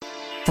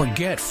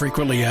Forget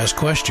frequently asked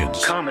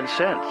questions. Common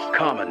sense,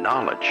 common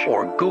knowledge,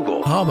 or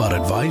Google. How about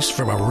advice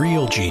from a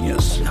real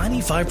genius?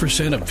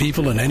 95% of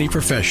people in any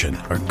profession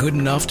are good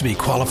enough to be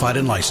qualified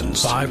and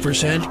licensed.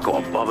 5% go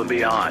above and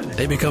beyond.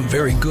 They become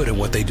very good at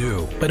what they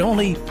do, but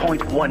only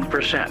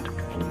 0.1%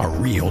 are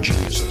real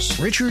geniuses.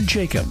 Richard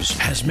Jacobs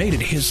has made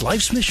it his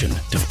life's mission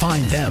to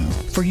find them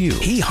for you.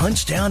 He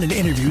hunts down and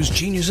interviews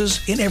geniuses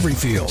in every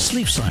field: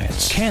 sleep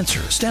science, cancer,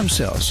 stem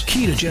cells,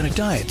 ketogenic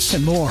diets,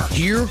 and more.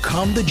 Here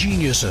come the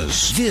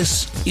geniuses.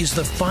 This is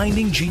the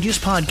Finding Genius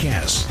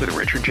Podcast with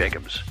Richard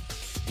Jacobs.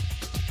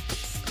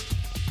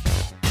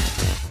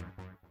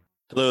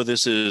 Hello,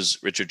 this is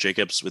Richard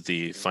Jacobs with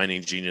the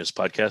Finding Genius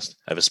Podcast.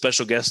 I have a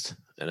special guest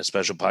and a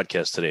special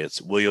podcast today.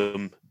 It's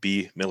William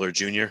B. Miller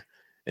Jr.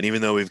 And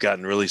even though we've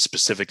gotten really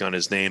specific on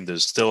his name,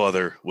 there's still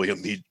other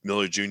William B.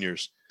 Miller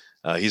Jr.'s.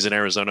 He's in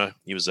Arizona.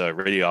 He was a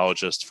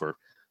radiologist for,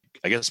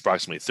 I guess,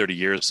 approximately 30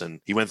 years. And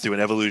he went through an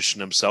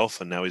evolution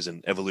himself, and now he's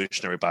an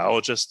evolutionary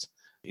biologist.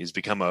 He's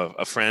become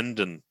a friend,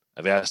 and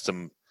I've asked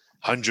him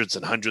hundreds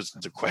and hundreds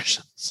of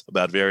questions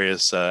about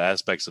various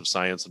aspects of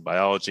science and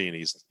biology, and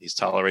he's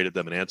tolerated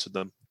them and answered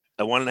them.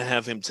 I wanted to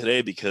have him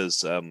today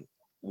because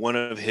one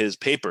of his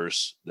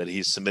papers that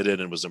he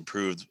submitted and was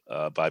approved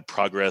by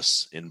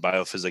Progress in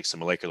Biophysics and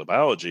Molecular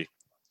Biology,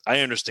 I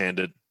understand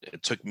it.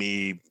 It took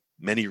me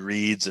many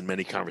reads and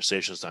many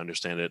conversations to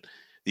understand it.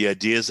 The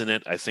ideas in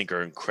it, I think,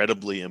 are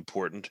incredibly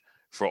important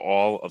for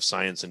all of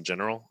science in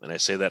general. And I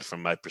say that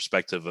from my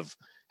perspective of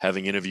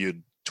having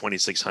interviewed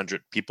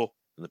 2,600 people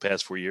in the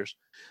past 4 years.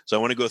 So I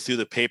want to go through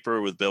the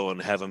paper with Bill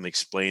and have him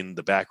explain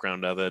the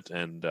background of it.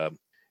 And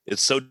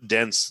it's so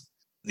dense,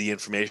 the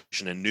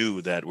information, and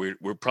new, that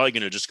we're probably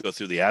going to just go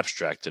through the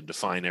abstract and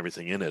define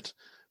everything in it.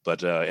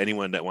 But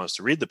anyone that wants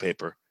to read the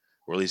paper,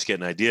 or at least get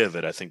an idea of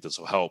it, I think this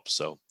will help.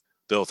 So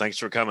Bill, thanks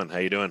for coming. How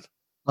you doing?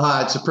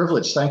 It's a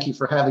privilege. Thank you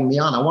for having me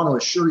on. I want to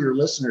assure your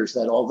listeners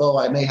that although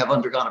I may have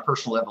undergone a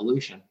personal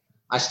evolution,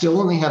 I still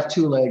only have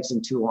 2 legs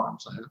and 2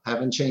 arms. I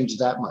haven't changed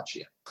that much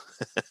yet.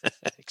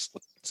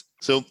 Excellent.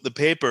 So the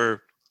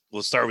paper,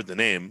 we'll start with the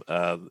name.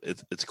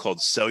 It's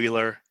called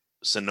Cellular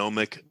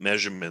Cenomic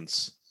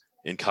Measurements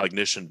in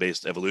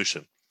Cognition-Based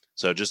Evolution.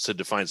 So just to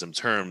define some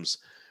terms,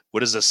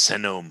 what is a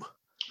cenome?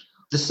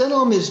 The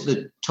cenome is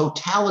the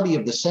totality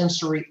of the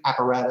sensory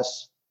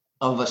apparatus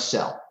of a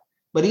cell.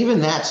 But even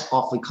that's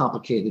awfully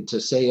complicated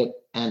to say it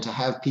and to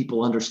have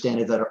people understand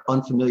it that are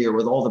unfamiliar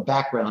with all the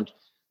background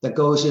that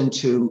goes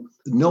into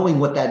knowing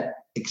what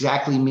that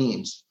exactly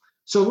means.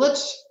 So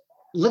let's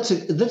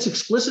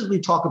explicitly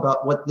talk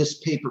about what this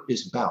paper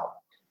is about.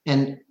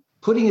 And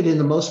putting it in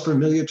the most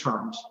familiar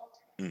terms,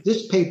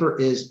 this paper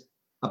is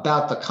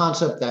about the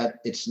concept that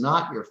it's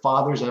not your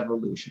father's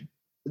evolution.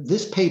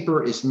 This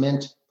paper is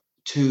meant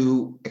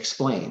to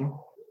explain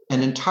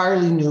an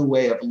entirely new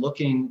way of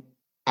looking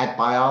at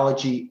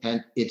biology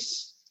and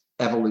its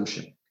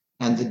evolution.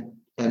 And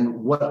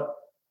what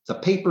the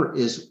paper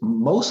is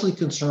mostly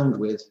concerned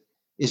with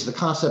is the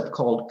concept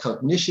called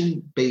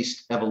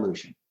cognition-based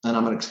evolution. And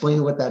I'm going to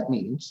explain what that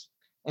means.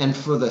 And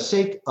for the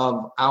sake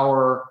of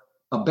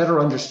a better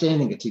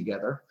understanding it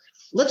together,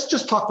 let's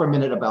just talk for a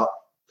minute about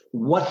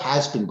what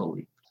has been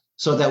believed,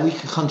 so that we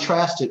can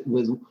contrast it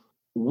with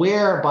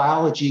where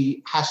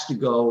biology has to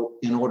go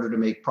in order to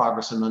make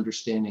progress in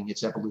understanding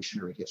its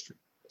evolutionary history.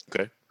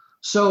 Okay.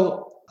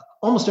 So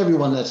almost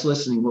everyone that's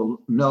listening will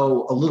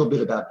know a little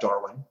bit about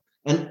Darwin.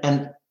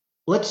 And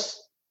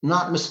let's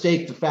not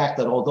mistake the fact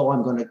that although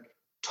I'm going to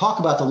talk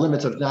about the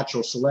limits of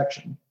natural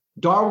selection,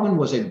 Darwin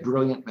was a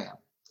brilliant man,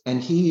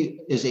 and he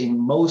is a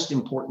most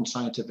important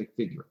scientific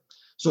figure.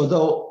 So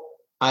though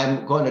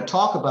I'm going to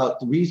talk about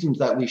the reasons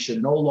that we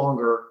should no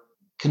longer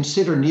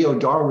consider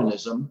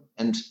neo-Darwinism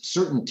and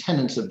certain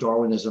tenets of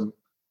Darwinism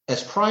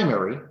as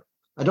primary,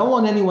 I don't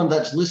want anyone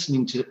that's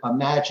listening to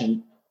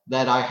imagine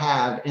that I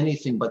have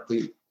anything but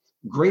the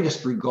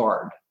greatest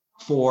regard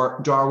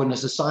for Darwin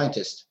as a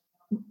scientist,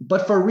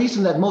 but for a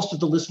reason that most of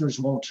the listeners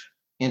won't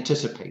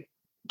anticipate.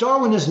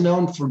 Darwin is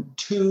known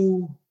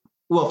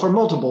for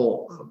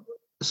multiple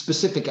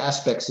specific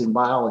aspects in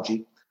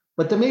biology,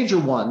 but the major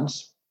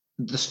ones,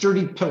 the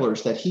sturdy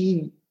pillars that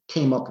he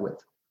came up with,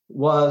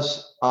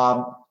 was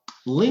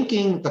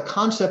linking the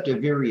concept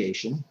of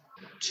variation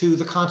to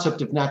the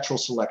concept of natural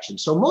selection.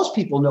 So most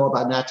people know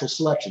about natural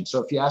selection.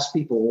 So if you ask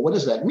people, well, what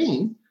does that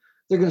mean?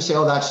 They're going to say,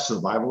 oh, that's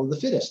survival of the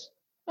fittest.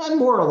 And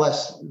more or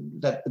less,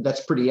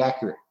 that's pretty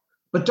accurate.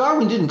 But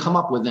Darwin didn't come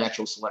up with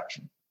natural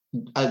selection.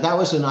 That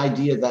was an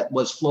idea that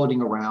was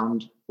floating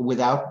around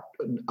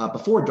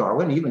before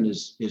Darwin. Even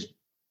his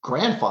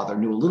grandfather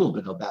knew a little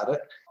bit about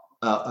it.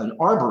 An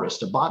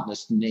arborist, a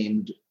botanist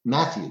named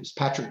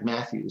Patrick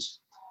Matthews,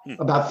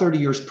 about 30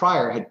 years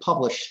prior, had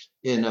published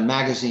in a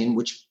magazine,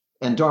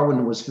 and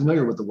Darwin was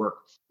familiar with the work,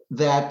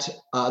 that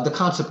the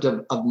concept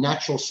of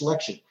natural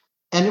selection.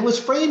 And it was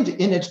framed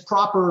in its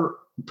proper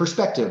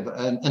perspective.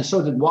 And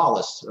so did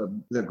Wallace,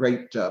 the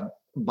great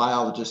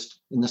biologist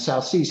in the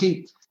South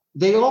Seas.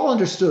 They all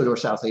understood, or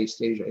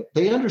Southeast Asia,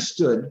 they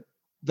understood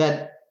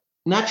that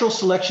natural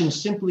selection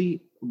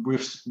simply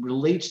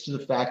relates to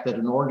the fact that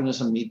an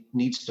organism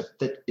needs to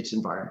fit its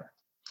environment.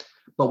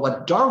 But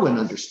what Darwin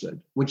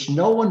understood, which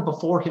no one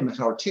before him had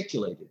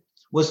articulated,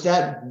 was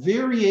that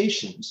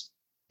variations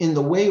in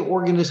the way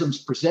organisms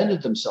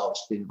presented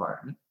themselves to the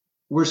environment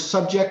were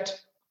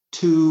subject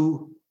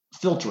to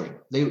filtering.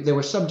 They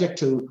were subject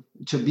to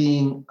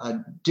being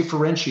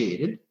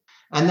differentiated,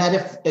 and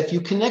that if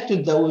you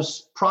connected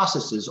those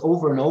processes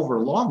over and over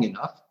long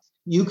enough,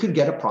 you could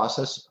get a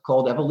process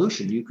called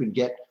evolution. You could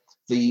get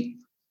the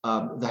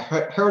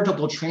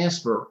heritable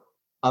transfer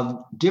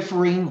of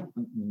differing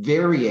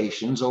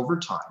variations over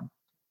time,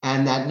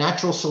 and that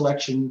natural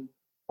selection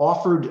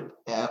offered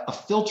a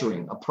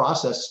filtering, a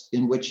process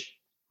in which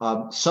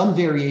some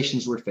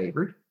variations were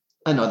favored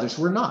and others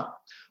were not.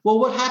 Well,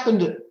 what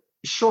happened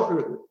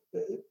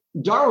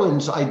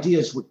Darwin's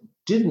ideas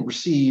didn't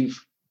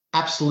receive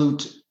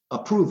absolute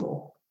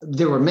approval.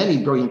 There were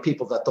many brilliant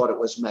people that thought it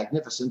was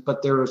magnificent,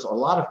 but there was a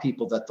lot of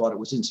people that thought it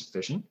was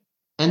insufficient.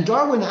 And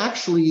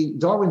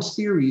Darwin's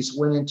theories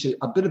went into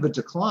a bit of a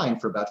decline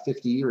for about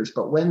 50 years.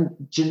 But when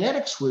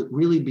genetics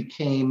really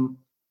became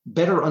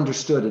better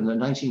understood in the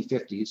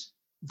 1950s,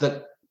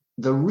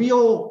 the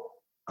real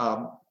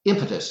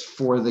impetus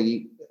for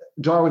the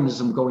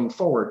Darwinism going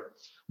forward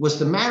was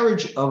the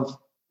marriage of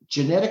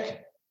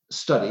genetic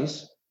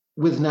studies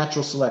with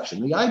natural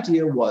selection. The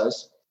idea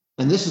was,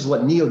 and this is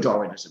what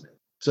neo-Darwinism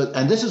is.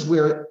 And this is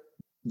where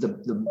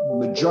the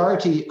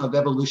majority of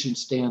evolution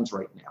stands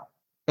right now.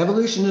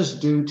 Evolution is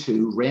due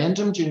to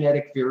random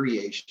genetic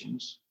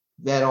variations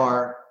that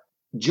are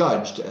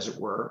judged, as it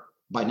were,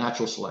 by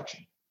natural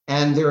selection.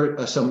 And there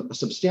are some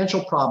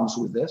substantial problems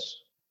with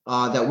this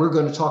that we're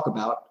going to talk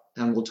about,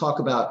 and we'll talk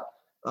about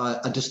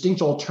a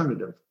distinct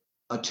alternative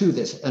to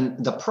this.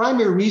 And the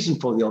primary reason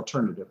for the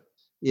alternative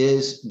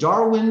is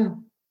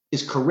Darwin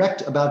is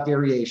correct about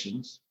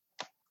variations,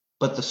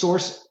 but the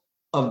source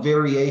of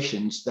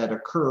variations that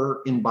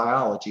occur in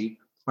biology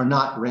are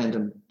not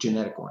random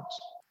genetic ones.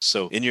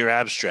 So in your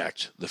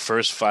abstract, the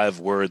first 5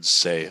 words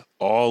say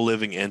all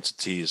living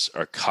entities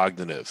are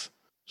cognitive.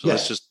 So Yes.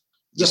 let's just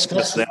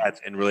discuss that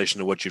in relation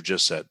to what you've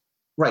just said.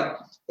 Right,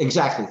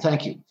 exactly.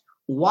 Thank you.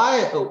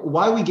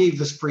 Why we gave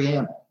this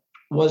preamble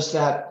was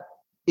that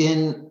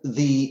in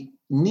the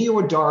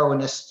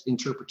neo-Darwinist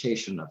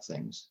interpretation of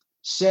things,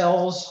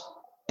 cells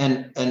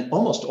and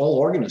almost all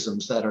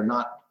organisms that are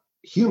not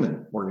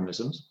human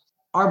organisms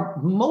are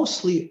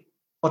mostly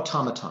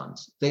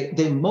automatons.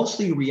 They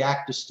mostly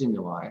react to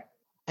stimuli,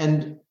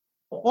 and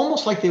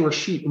almost like they were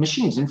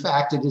machines. In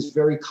fact, it is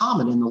very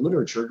common in the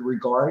literature to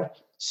regard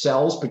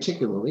cells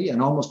particularly,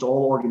 and almost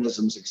all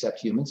organisms except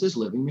humans, as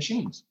living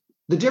machines.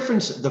 The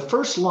difference, the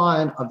first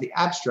line of the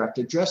abstract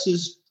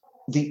addresses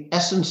the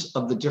essence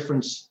of the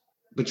difference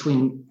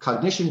between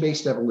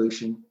cognition-based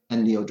evolution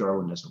and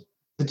neo-Darwinism.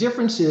 The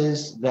difference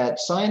is that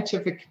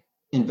scientific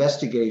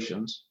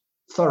investigations,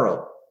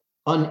 thorough,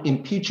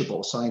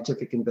 unimpeachable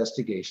scientific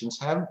investigations,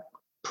 have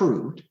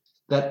proved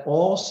that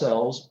all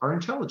cells are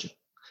intelligent.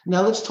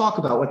 Now let's talk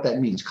about what that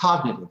means.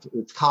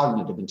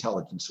 Cognitive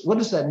intelligence. What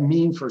does that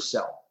mean for a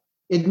cell?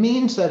 It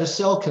means that a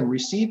cell can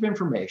receive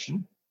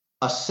information,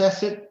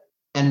 assess it,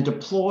 and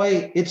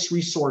deploy its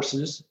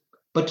resources,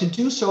 but to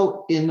do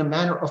so in the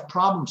manner of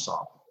problem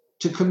solving,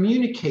 to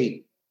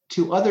communicate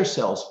to other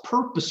cells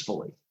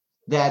purposefully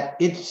that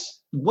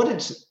what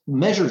it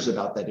measures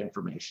about that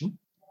information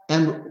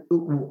and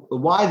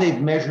why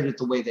they've measured it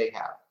the way they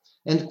have.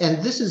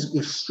 And this is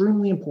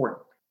extremely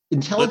important.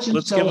 Intelligent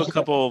Let's cells give a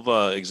couple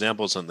of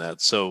examples on that.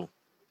 So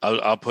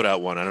I'll put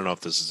out one. I don't know if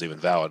this is even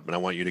valid, but I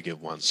want you to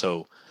give one.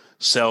 So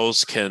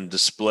cells can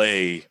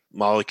display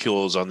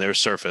molecules on their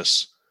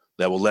surface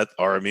that will let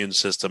our immune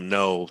system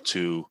know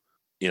to,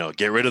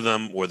 get rid of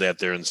them, or that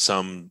they're in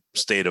some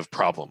state of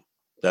problem.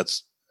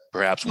 That's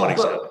perhaps one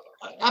example.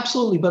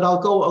 Absolutely, but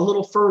I'll go a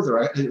little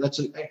further. That's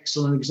an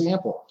excellent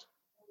example.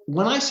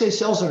 When I say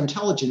cells are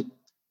intelligent,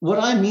 what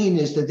I mean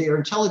is that they are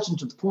intelligent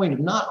to the point of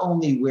not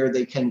only where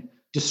they can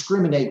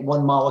discriminate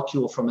one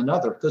molecule from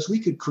another, because we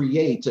could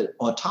create an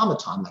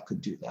automaton that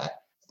could do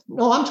that.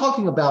 No, I'm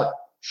talking about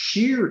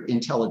sheer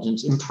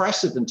intelligence,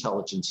 impressive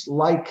intelligence,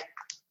 like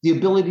the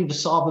ability to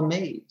solve a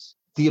maze,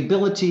 the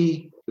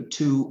ability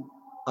to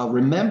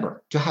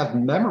remember, to have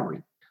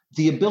memory,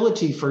 the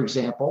ability, for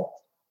example,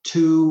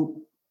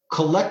 to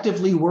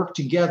collectively work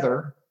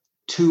together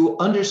to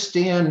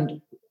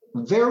understand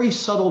very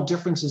subtle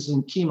differences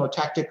in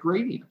chemotactic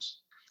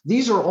gradients.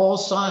 These are all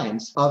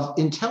signs of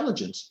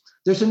intelligence.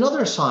 There's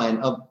another sign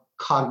of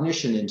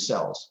cognition in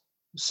cells.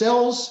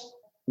 Cells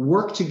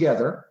work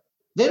together.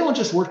 They don't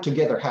just work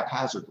together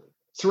haphazardly.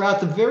 Throughout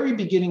the very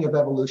beginning of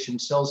evolution,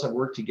 cells have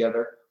worked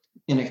together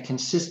in a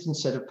consistent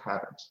set of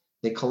patterns.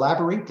 They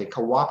collaborate, they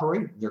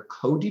cooperate, they're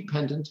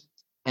codependent,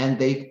 and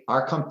they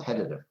are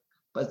competitive.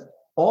 But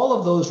all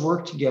of those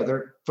work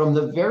together from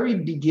the very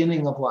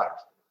beginning of life.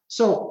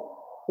 So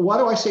why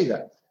do I say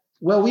that?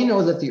 Well, we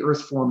know that the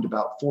Earth formed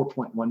about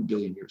 4.1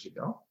 billion years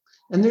ago.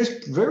 And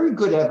there's very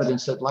good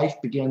evidence that life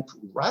began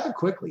rather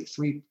quickly,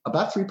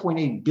 about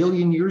 3.8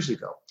 billion years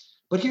ago.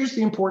 But here's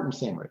the important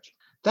thing, Rich.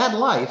 That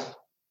life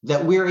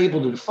that we're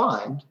able to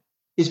define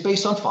is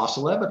based on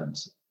fossil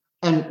evidence.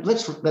 And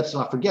let's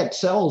not forget,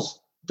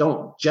 cells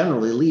don't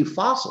generally leave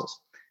fossils.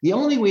 The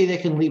only way they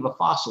can leave a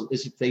fossil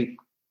is if they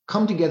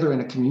come together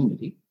in a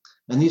community,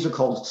 and these are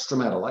called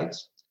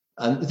stromatolites.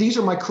 These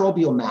are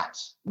microbial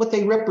mats. What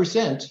they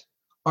represent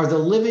are the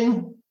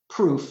living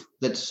proof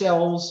that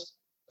cells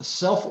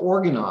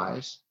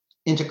self-organize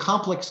into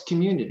complex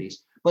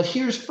communities. But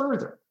here's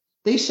further.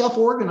 They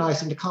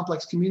self-organize into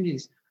complex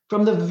communities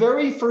from the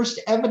very first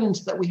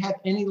evidence that we have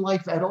any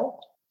life at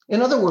all.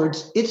 In other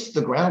words, it's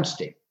the ground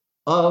state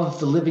of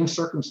the living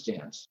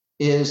circumstance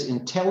is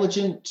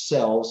intelligent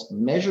cells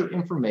measure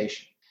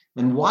information.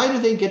 And why do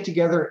they get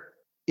together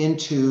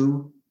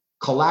into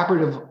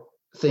collaborative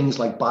things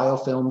like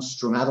biofilms?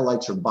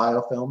 Stromatolites are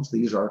biofilms.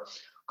 These are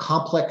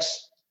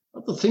complex,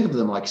 think of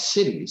them like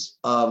cities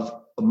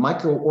of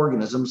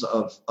microorganisms,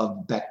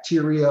 of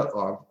bacteria,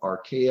 of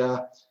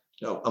archaea,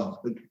 of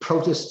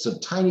protists, of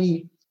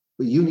tiny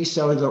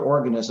unicellular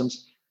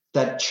organisms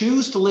that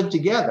choose to live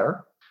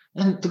together.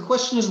 And the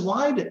question is,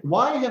 why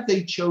have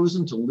they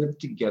chosen to live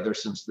together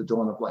since the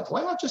dawn of life?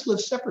 Why not just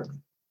live separately?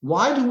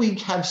 Why do we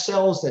have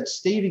cells that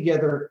stay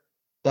together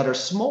that are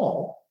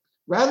small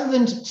rather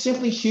than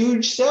simply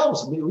huge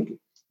cells? I mean,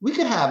 we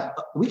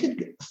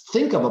could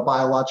think of a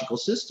biological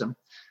system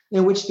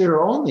in which there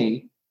are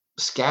only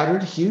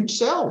scattered huge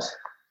cells,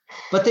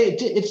 but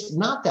it's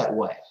not that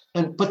way.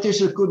 But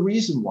there's a good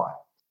reason why,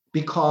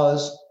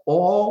 because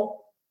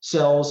all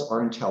cells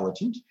are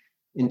intelligent.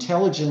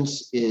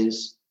 Intelligence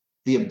is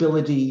the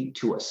ability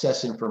to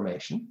assess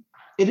information.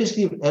 It's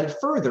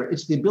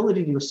the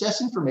ability to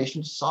assess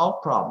information to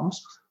solve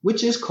problems,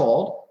 which is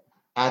called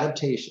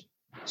adaptation.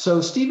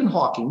 So Stephen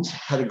Hawking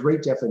had a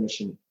great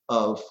definition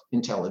of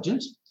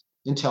intelligence.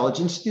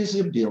 Intelligence is the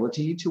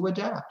ability to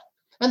adapt.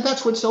 And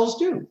that's what cells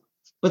do.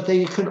 But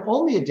they can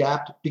only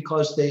adapt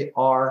because they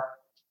are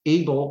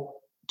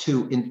able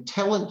to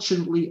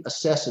intelligently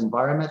assess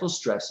environmental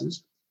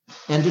stresses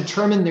and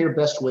determine their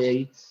best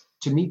way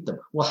to meet them.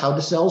 Well, how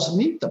do cells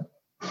meet them?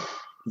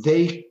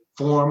 They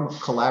form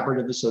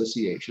collaborative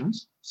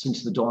associations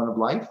since the dawn of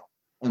life.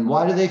 And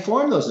why do they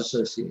form those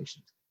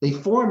associations? They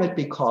form it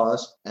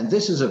because, and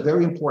this is a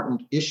very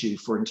important issue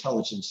for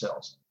intelligent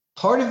cells,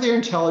 part of their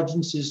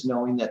intelligence is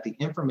knowing that the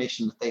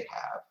information that they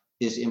have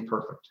is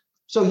imperfect.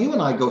 So you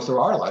and I go through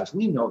our lives,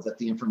 we know that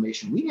the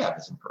information we have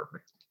is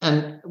imperfect.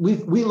 And we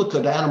look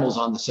at animals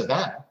on the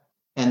savannah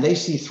and they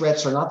see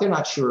threats or not, they're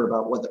not sure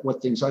about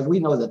what things are. We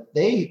know that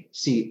they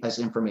see as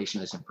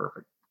information as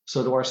imperfect.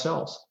 So do our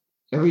cells.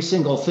 Every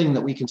single thing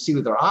that we can see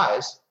with our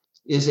eyes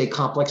is a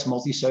complex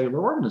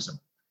multicellular organism.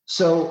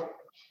 So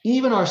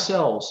even our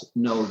cells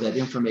know that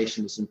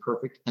information is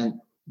imperfect. And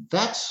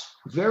that's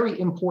very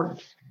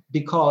important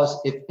because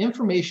if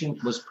information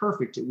was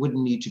perfect, it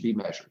wouldn't need to be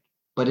measured.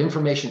 But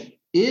information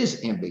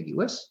is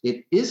ambiguous,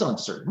 it is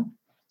uncertain.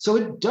 So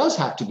it does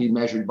have to be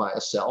measured by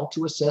a cell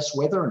to assess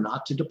whether or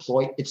not to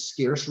deploy its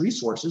scarce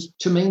resources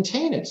to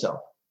maintain itself.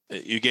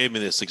 You gave me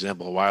this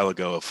example a while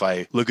ago. If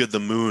I look at the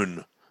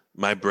moon,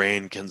 my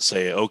brain can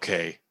say,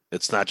 okay,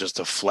 it's not just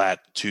a flat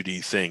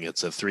 2D thing,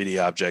 it's a 3D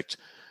object.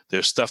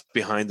 There's stuff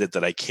behind it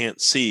that I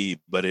can't see,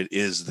 but it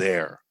is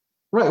there.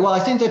 Right. Well, I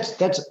think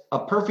that's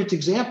a perfect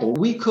example.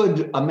 We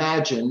could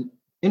imagine,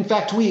 in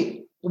fact,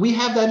 we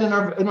have that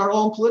in our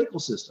own political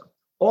system.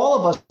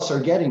 All of us are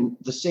getting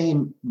the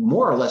same,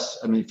 more or less,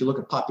 I mean, if you look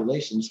at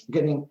populations,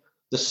 getting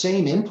the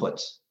same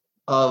inputs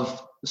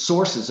of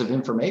sources of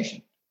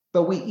information,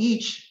 but we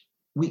each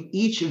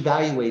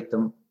evaluate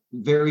them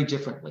very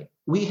differently.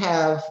 We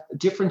have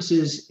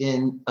differences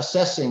in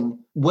assessing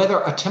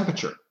whether a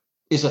temperature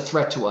is a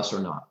threat to us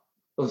or not.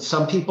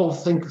 Some people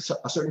think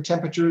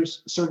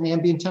certain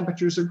ambient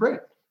temperatures are great.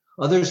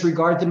 Others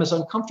regard them as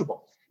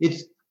uncomfortable.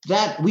 It's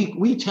that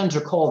we tend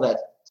to call that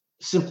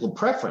simple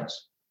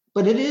preference,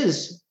 but it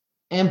is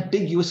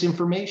ambiguous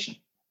information.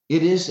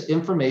 It is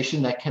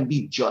information that can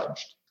be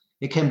judged.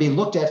 It can be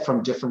looked at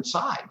from different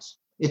sides.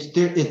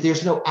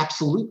 There's no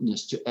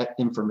absoluteness to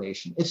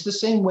information. It's the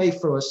same way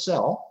for a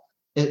cell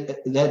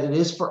that it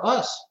is for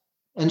us.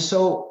 And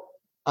so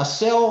a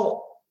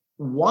cell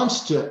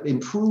wants to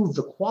improve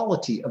the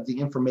quality of the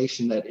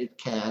information that it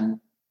can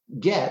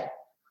get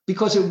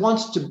because it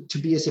wants to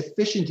be as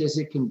efficient as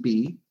it can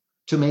be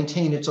to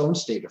maintain its own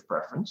state of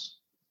preference.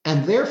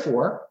 And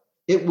therefore,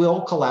 it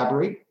will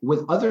collaborate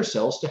with other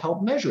cells to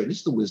help measure it.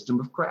 It's the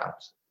wisdom of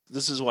crowds.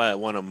 This is why I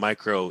want to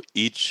micro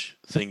each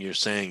thing you're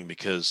saying,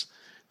 because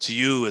to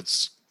you,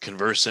 it's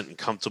conversant and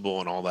comfortable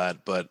and all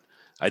that. But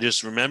I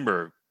just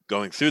remember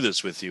going through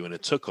this with you, and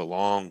it took a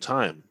long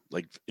time.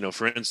 Like,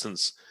 for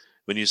instance,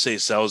 when you say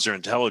cells are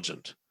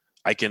intelligent,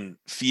 I can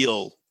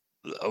feel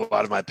a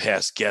lot of my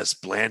past guests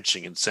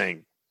blanching and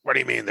saying, what do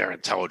you mean they're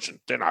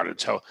intelligent? They're not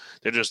intelligent.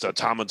 They're just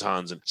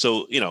automatons. And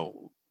so,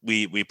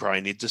 we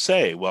probably need to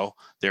say, well,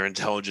 they're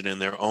intelligent in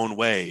their own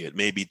way. It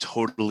may be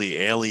totally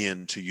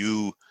alien to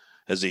you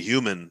as a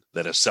human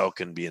that a cell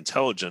can be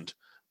intelligent,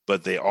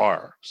 but they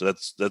are. So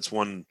that's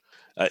one,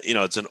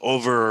 it's an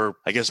over,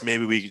 I guess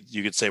maybe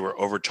you could say we're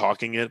over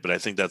talking it, but I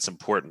think that's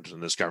important in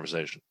this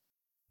conversation.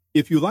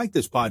 If you like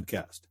this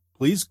podcast,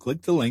 please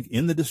click the link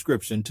in the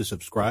description to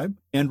subscribe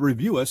and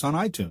review us on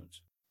iTunes.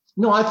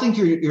 No, I think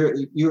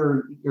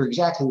you're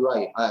exactly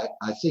right.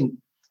 I think,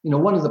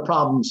 one of the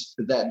problems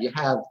that you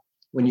have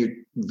when you're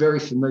very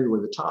familiar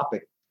with the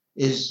topic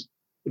is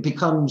it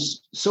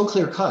becomes so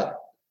clear cut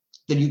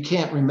that you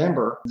can't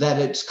remember that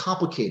it's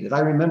complicated. I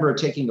remember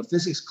taking a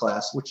physics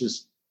class, which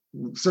is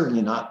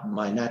certainly not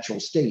my natural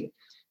state.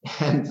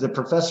 And the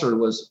professor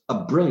was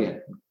a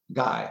brilliant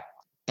guy.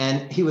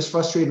 And he was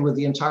frustrated with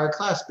the entire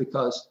class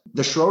because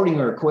the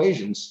Schrodinger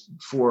equations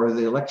for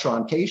the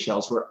electron K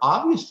shells were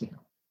obvious to him.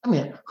 I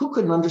mean, who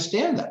couldn't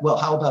understand that? Well,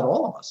 how about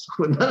all of us?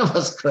 None of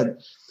us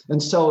could.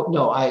 And so,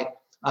 no, I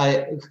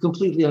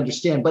completely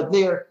understand. But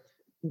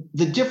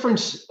the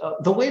difference,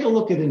 the way to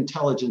look at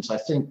intelligence, I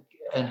think,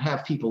 and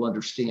have people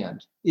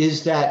understand,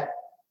 is that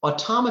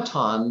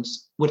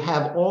automatons would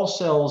have all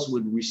cells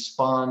would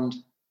respond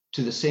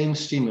to the same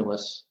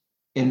stimulus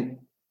in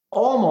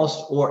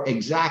almost or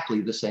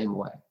exactly the same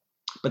way.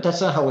 But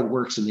that's not how it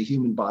works in the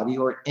human body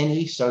or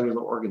any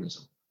cellular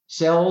organism.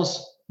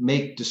 Cells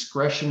make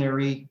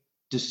discretionary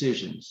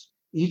decisions.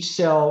 Each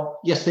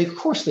cell, yes, of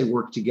course they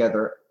work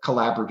together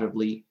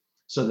collaboratively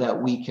so that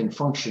we can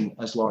function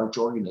as large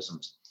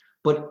organisms.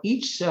 But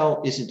each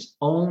cell is its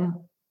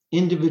own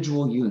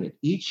individual unit.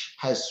 Each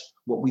has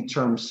what we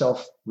term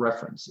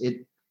self-reference.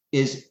 It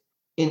is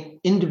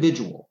an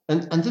individual.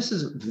 And this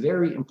is a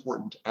very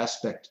important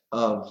aspect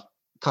of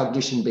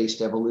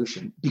cognition-based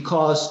evolution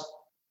because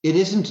it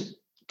isn't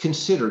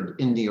considered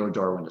in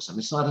neo-Darwinism.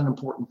 It's not an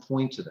important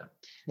point to them.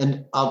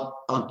 And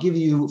I'll give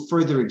you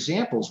further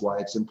examples why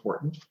it's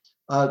important.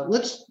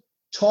 Let's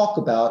talk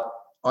about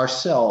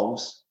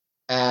ourselves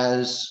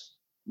as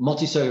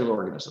multicellular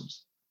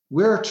organisms.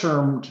 We are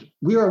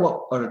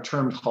what are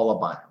termed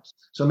holobionts.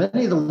 So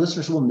many of the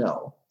listeners will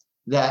know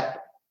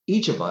that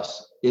each of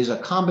us is a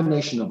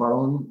combination of our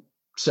own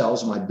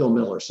cells, my Bill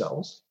Miller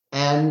cells,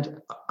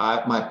 and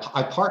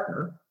my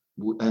partner,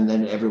 and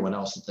then everyone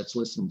else that's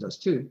listening does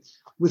too,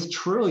 with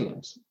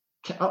trillions,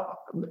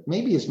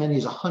 maybe as many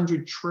as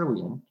 100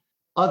 trillion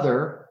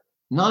other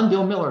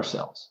non-Bill Miller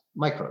cells,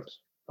 microbes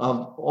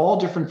of all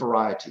different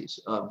varieties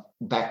of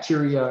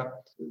bacteria,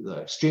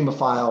 the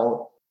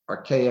streamophile,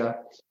 archaea,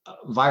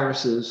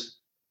 viruses,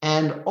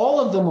 and all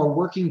of them are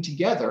working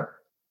together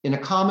in a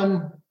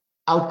common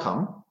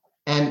outcome,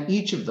 and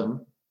each of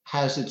them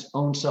has its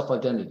own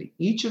self-identity.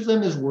 Each of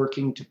them is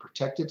working to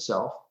protect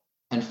itself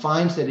and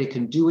finds that it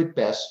can do it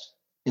best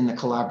in the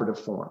collaborative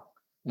form.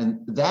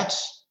 And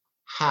that's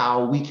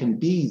how we can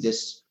be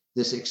this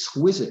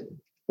exquisite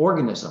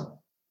organism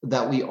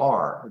that we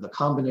are, the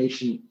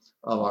combination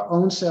of our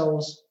own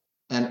cells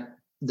and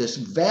this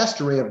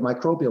vast array of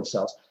microbial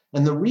cells.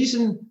 And the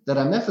reason that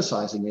I'm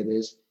emphasizing it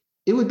is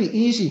it would be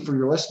easy for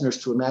your listeners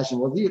to imagine,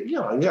 well,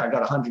 I got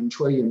 100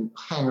 trillion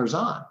hangers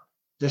on.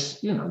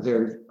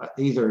 They're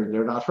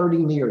not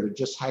hurting me or they're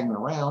just hanging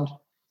around.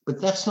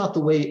 But that's not the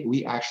way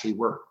we actually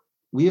work.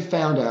 We have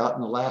found out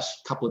in the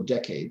last couple of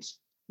decades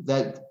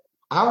that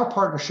our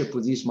partnership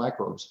with these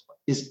microbes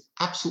is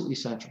absolutely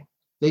essential.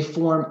 They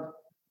form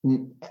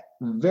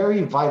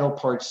very vital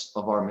parts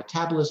of our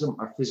metabolism,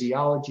 our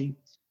physiology.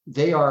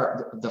 They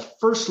are the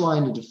first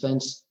line of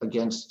defense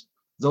against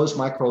those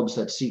microbes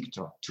that seek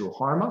to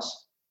harm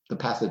us, the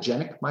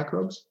pathogenic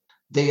microbes.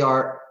 They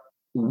are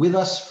with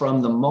us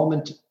from the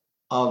moment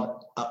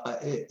of,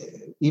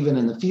 even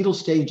in the fetal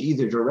stage,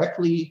 either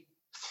directly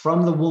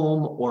from the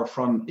womb or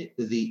from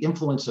the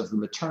influence of the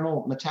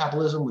maternal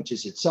metabolism, which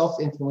is itself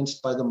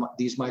influenced by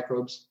these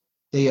microbes.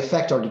 They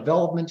affect our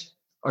development.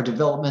 Our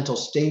developmental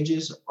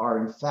stages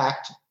are, in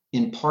fact,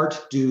 in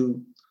part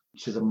due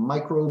to the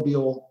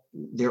microbial,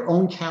 their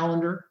own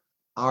calendar.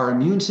 Our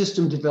immune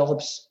system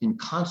develops in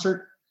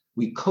concert.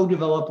 We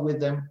co-develop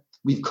with them.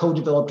 We've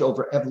co-developed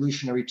over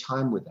evolutionary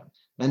time with them.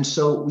 And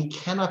so we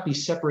cannot be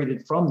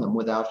separated from them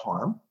without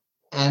harm.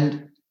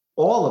 And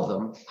all of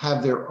them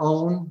have their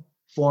own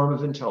form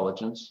of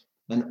intelligence,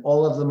 and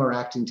all of them are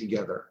acting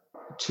together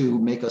to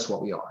make us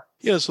what we are.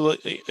 Yeah, so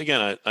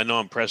again, I know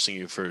I'm pressing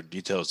you for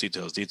details,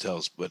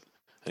 but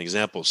an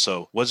example.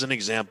 So what's an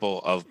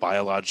example of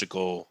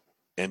biological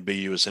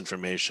ambiguous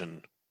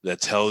information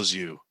that tells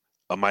you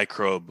a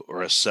microbe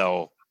or a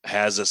cell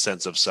has a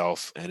sense of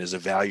self and is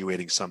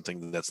evaluating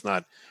something that's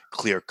not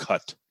clear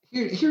cut?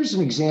 Here's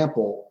an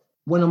example.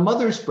 When a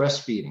mother's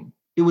breastfeeding,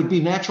 it would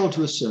be natural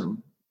to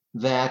assume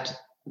that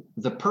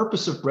the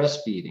purpose of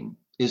breastfeeding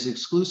is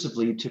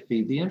exclusively to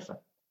feed the infant.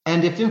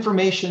 And if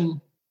information,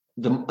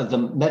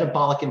 the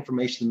metabolic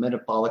information, the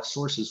metabolic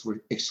sources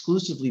were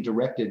exclusively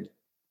directed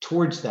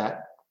towards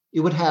that, it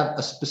would have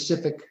a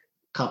specific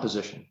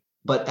composition.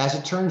 But as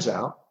it turns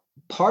out,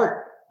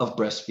 part of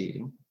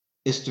breastfeeding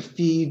is to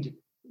feed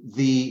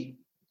the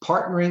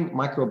partnering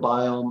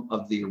microbiome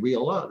of the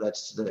areola,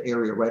 that's the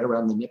area right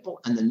around the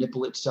nipple, and the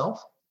nipple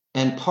itself.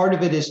 And part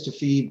of it is to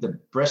feed the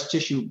breast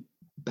tissue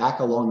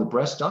back along the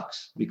breast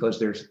ducts because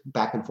there's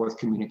back and forth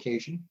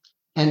communication.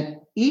 And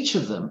each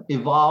of them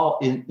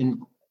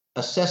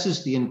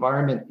assesses the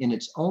environment in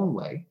its own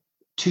way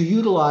to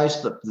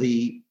utilize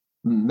the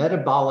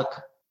metabolic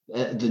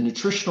the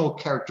nutritional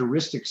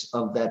characteristics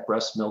of that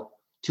breast milk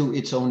to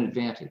its own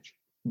advantage.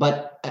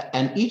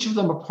 And each of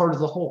them are part of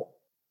the whole.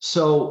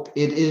 So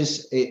it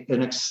is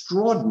an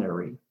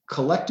extraordinary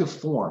collective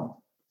form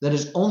that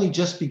is only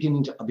just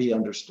beginning to be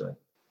understood.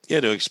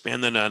 Yeah, to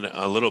expand that on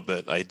a little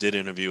bit, I did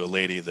interview a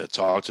lady that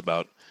talked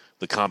about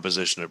the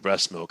composition of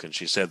breast milk, and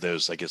she said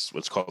there's, I guess,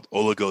 what's called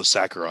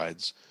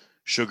oligosaccharides,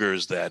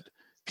 sugars that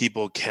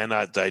people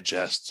cannot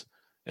digest,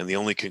 and the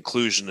only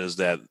conclusion is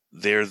that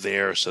they're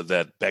there so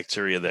that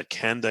bacteria that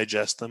can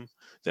digest them,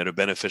 that are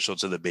beneficial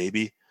to the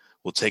baby,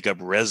 will take up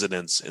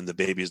residence in the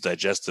baby's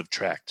digestive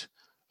tract.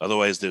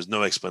 Otherwise, there's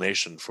no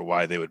explanation for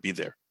why they would be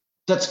there.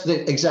 That's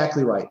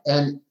exactly right.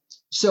 And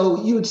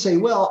so you would say,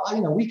 well,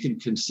 we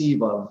could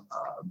conceive of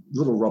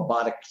little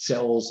robotic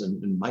cells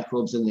and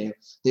microbes in there.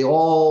 They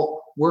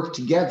all work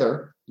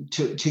together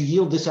to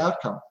yield this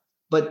outcome.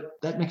 But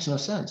that makes no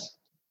sense.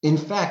 In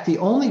fact, the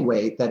only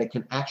way that it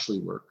can actually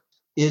work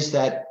is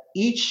that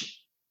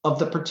each of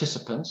the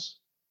participants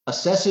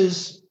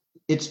assesses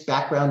its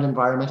background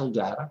environmental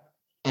data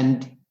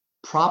and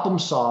problem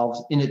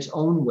solves in its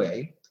own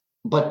way,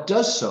 but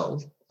does so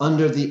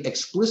under the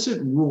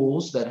explicit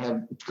rules that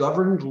have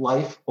governed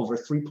life over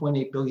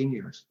 3.8 billion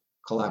years: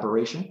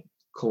 collaboration,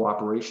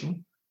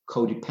 cooperation,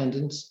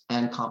 codependence,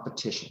 and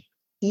competition.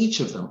 Each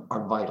of them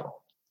are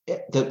vital.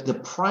 The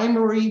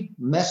primary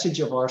message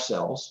of our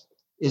cells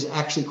is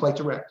actually quite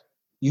direct.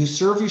 You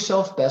serve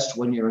yourself best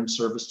when you're in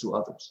service to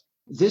others.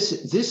 This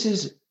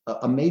is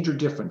a major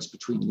difference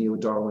between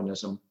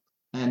neo-Darwinism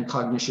and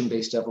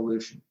cognition-based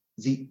evolution.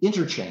 The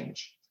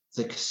interchange,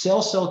 the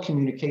cell-cell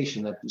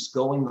communication that is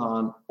going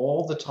on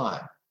all the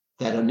time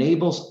that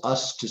enables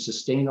us to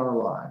sustain our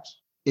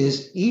lives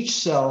is each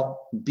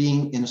cell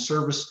being in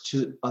service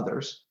to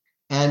others.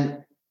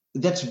 And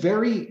that's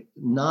very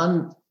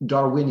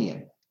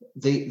non-Darwinian.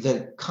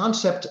 The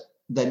concept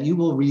that you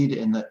will read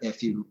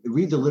if you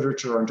read the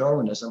literature on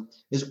Darwinism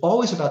is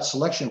always about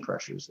selection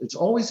pressures. It's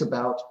always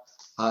about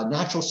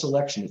natural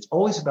selection. It's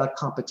always about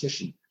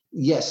competition.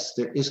 Yes,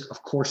 there is,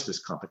 of course, this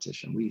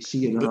competition. We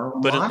see it in our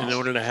own lives. But in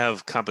order to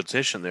have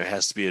competition, there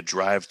has to be a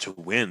drive to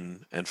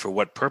win, and for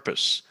what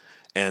purpose?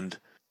 And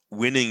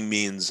winning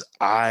means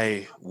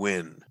I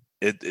win.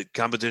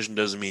 Competition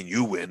doesn't mean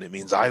you win. It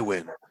means I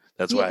win.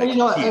 That's why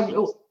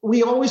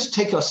we always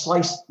take a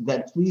slice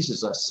that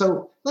pleases us.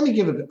 So let me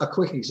give a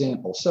quick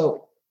example.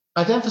 So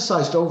I've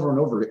emphasized over and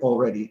over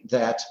already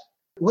that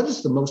what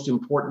is the most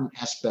important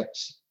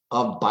aspects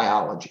of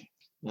biology?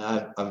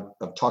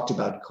 I've talked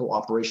about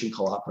cooperation,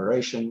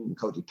 collaboration,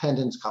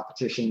 codependence,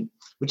 competition,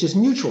 which is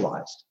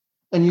mutualized.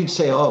 And you'd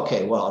say, oh,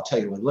 okay, well, I'll tell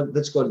you what,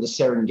 let's go to the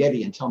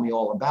Serengeti and tell me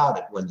all about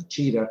it. When the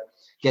cheetah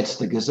gets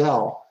the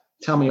gazelle,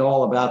 tell me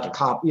all about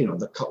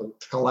the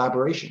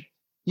collaboration.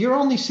 You're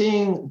only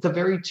seeing the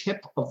very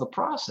tip of the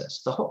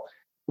process.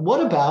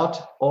 What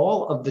about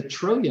all of the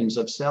trillions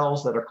of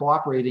cells that are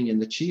cooperating in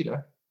the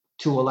cheetah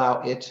to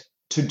allow it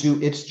to do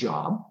its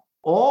job,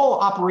 all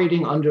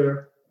operating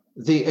under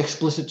the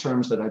explicit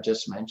terms that I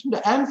just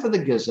mentioned, and for the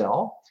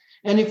gazelle?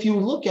 And if you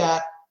look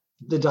at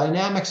the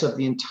dynamics of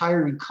the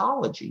entire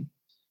ecology,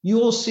 you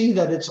will see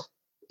that it's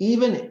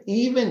even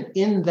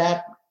in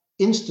that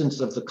instance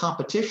of the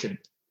competition,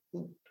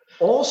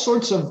 all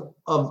sorts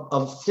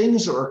of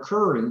things are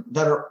occurring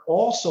that are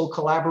also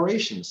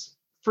collaborations.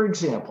 For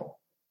example,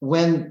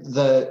 when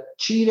the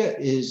cheetah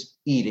is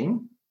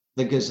eating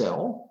the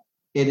gazelle,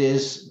 it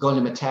is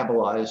going to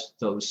metabolize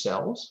those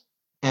cells,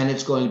 and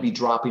it's going to be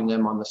dropping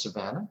them on the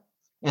savanna,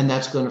 and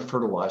that's going to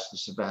fertilize the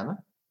savanna.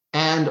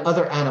 And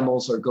other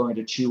animals are going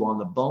to chew on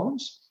the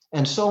bones,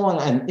 and so on,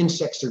 and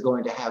insects are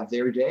going to have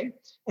their day.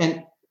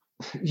 And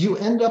you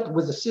end up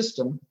with a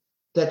system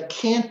that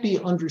can't be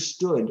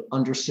understood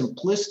under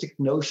simplistic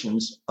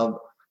notions of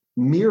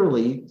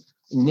merely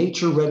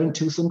nature red in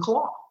tooth and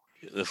claw.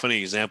 The funny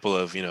example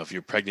of, if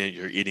you're pregnant,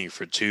 you're eating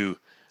for 2,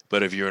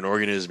 but if you're an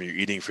organism, you're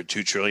eating for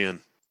 2 trillion.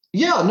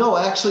 Yeah, no,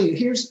 actually,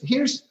 here's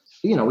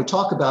we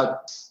talk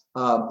about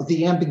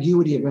the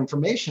ambiguity of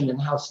information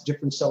and how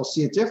different cells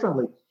see it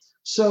differently.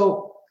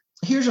 So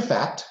here's a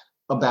fact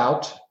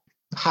about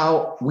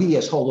how we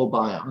as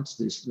holobionts,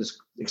 this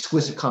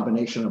exquisite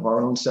combination of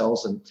our own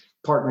cells and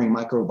partnering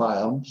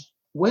microbiomes,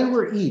 when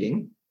we're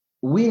eating,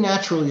 we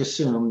naturally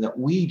assume that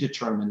we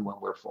determine when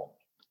we're full.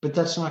 But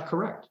that's not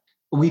correct.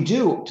 We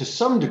do, to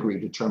some degree,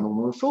 determine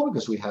when we're full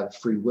because we have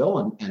free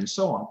will and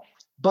so on.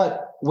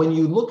 But when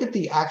you look at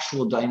the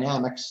actual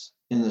dynamics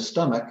in the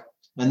stomach,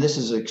 and this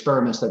is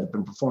experiments that have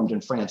been performed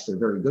in France, they're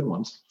very good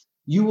ones,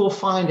 you will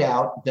find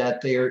out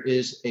that there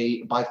is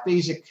a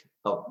biphasic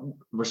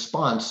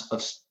response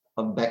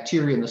of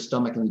bacteria in the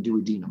stomach and the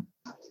duodenum.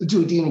 The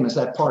duodenum is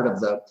that part of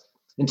the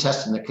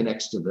intestine that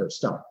connects to the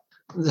stomach.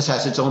 This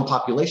has its own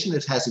population.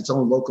 This has its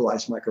own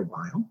localized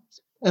microbiome.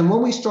 And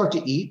when we start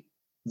to eat,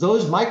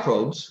 those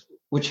microbes,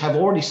 which have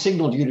already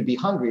signaled you to be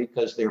hungry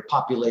because their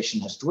population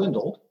has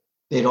dwindled,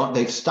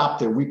 they've stopped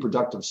their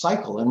reproductive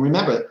cycle. And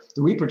remember,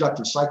 the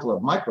reproductive cycle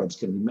of microbes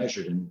can be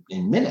measured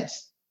in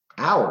minutes,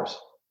 hours.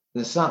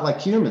 And it's not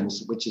like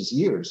humans, which is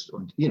years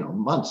or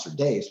months or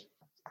days.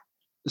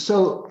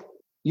 So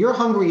you're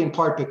hungry in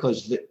part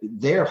because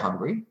they're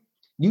hungry.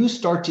 You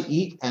start to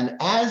eat, and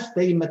as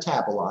they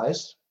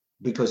metabolize,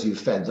 because you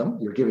fed them,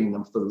 you're giving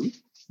them food,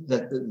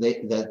 that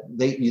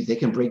they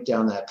can break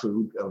down that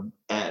food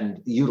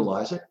and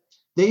utilize it.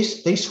 They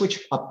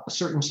switch up a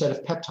certain set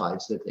of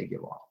peptides that they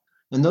give off.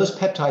 And those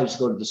peptides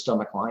go to the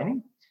stomach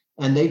lining,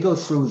 and they go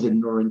through the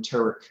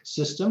neuroenteric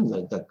system,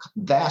 the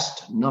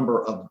vast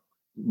number of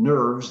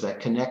nerves that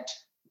connect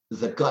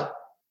the gut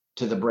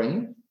to the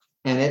brain.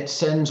 And it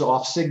sends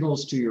off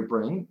signals to your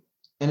brain,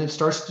 and it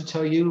starts to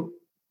tell you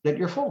that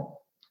you're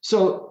full.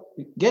 So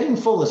getting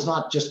full is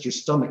not just your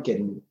stomach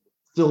getting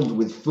filled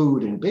with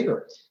food and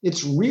bigger.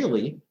 It's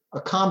really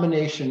a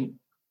combination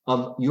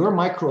of your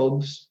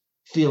microbes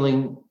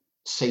feeling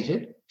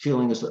sated,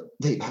 feeling as though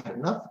they've had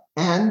enough,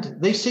 and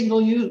they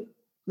signal you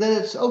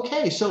that it's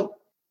okay. So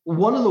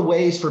one of the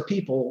ways for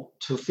people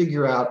to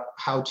figure out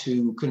how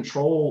to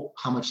control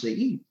how much they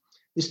eat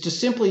is to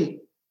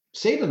simply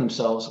say to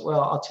themselves,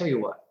 well, I'll tell you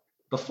what,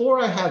 before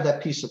I have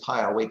that piece of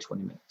pie, I'll wait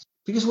 20 minutes.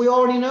 Because we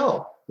already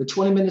know that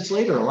 20 minutes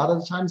later, a lot of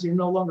the times you're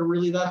no longer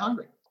really that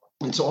hungry.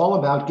 It's all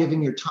about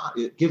giving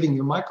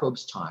your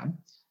microbes time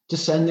to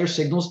send their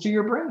signals to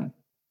your brain.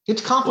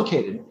 It's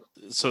complicated.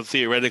 So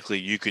theoretically,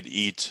 you could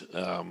eat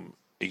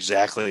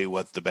exactly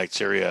what the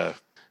bacteria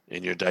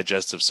in your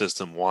digestive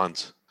system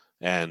want,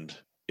 and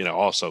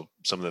also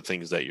some of the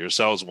things that your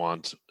cells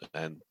want,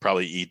 and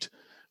probably eat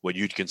what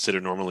you'd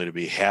consider normally to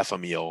be half a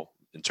meal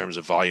in terms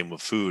of volume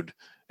of food,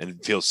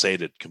 and feel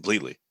sated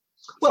completely.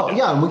 Well,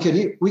 yeah, and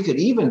we could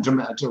even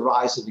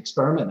devise an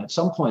experiment at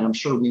some point. I'm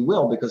sure we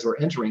will, because we're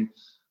entering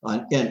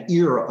an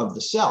era of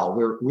the cell.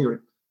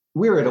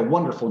 We're at a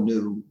wonderful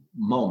new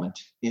moment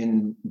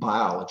in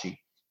biology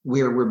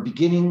where we're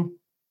beginning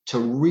to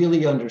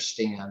really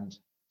understand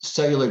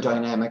cellular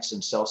dynamics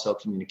and cell-cell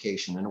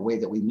communication in a way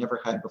that we've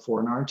never had before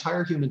in our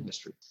entire human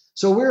history.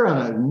 So we're on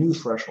a new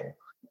threshold.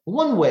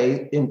 One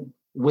way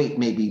weight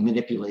may be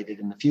manipulated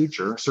in the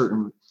future.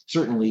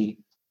 Certainly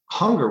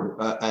hunger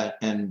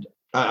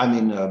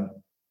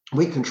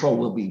weight control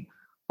will be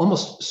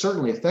almost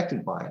certainly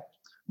affected by it,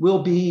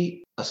 will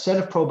be a set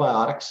of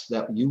probiotics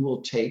that you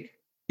will take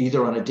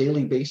either on a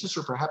daily basis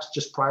or perhaps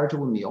just prior to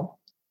a meal,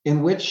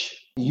 in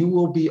which you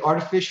will be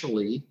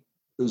artificially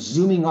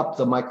zooming up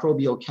the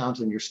microbial count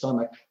in your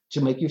stomach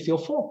to make you feel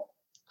full.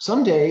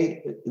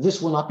 Someday,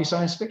 this will not be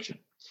science fiction,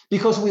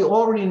 because we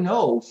already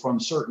know from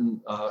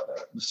certain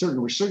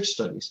research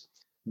studies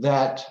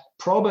that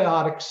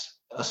probiotics,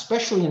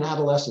 especially in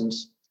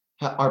adolescents,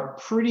 are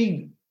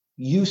pretty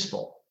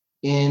useful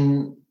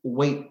in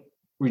weight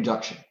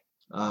reduction.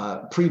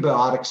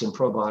 Prebiotics and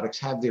probiotics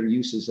have their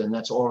uses, and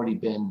that's already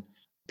been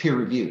peer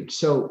reviewed.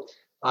 So,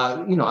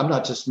 I'm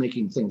not just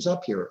making things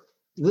up here.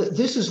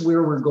 This is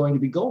where we're going to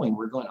be going.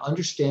 We're going to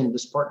understand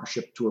this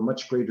partnership to a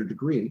much greater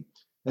degree.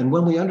 And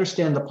when we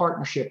understand the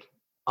partnership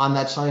on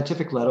that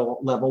scientific level,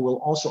 we'll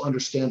also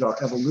understand our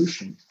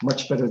evolution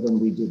much better than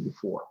we did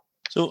before.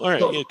 So, all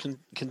right,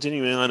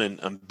 continuing on, and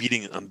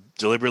I'm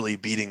deliberately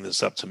beating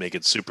this up to make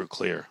it super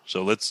clear.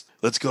 So let's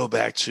go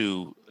back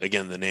to,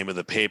 again, the name of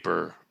the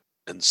paper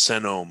and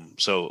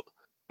senome. So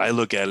I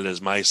look at it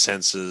as my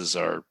senses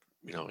are,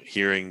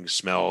 hearing,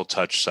 smell,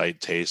 touch,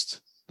 sight, taste,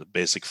 the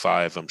basic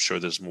five. I'm sure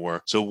there's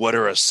more. So what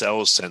are a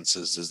cell's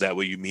senses? Is that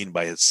what you mean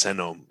by its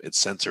senome, its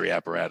sensory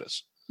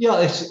apparatus?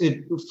 Yeah,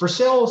 for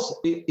cells,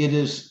 it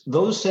is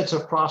those sets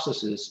of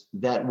processes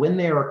that, when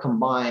they are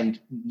combined,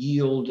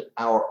 yield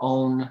our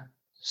own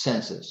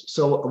senses.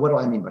 So what do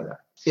I mean by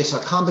that? It's a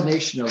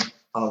combination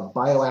of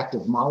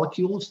bioactive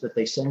molecules that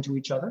they send to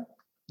each other.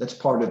 That's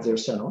part of their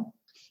senome.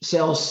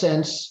 Cells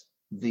sense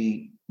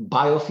the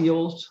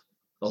biofields,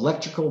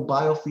 electrical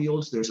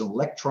biofields. There's an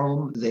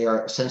electrome. They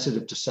are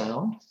sensitive to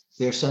sound.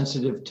 They're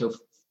sensitive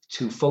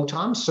to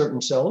photons.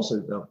 Certain cells,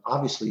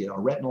 obviously our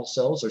retinal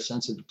cells, are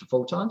sensitive to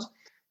photons.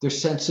 They're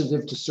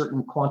sensitive to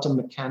certain quantum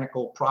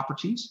mechanical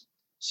properties.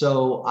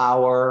 So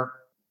our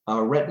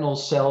retinal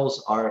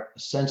cells are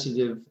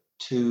sensitive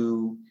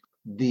to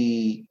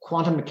the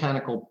quantum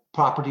mechanical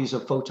properties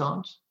of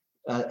photons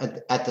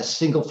at the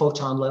single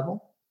photon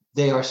level.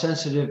 They are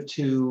sensitive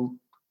to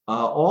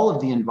all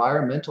of the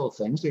environmental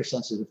things. They're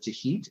sensitive to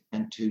heat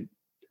and to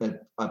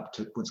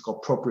what's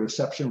called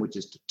proprioception, which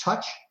is to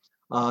touch.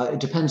 It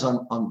depends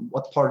on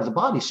what part of the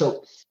body.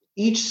 So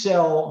each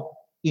cell,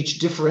 each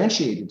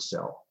differentiated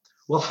cell,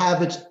 will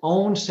have its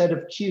own set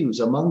of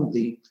cues among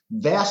the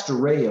vast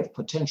array of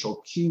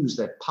potential cues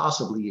that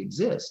possibly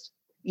exist.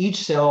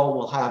 Each cell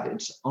will have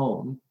its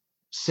own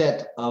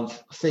set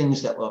of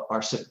things that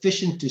are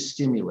sufficient to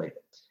stimulate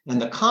it.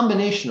 And the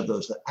combination of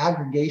those, the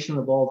aggregation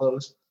of all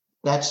those,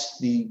 that's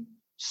the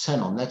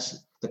senome.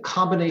 That's the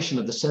combination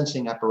of the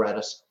sensing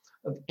apparatus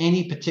of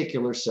any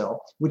particular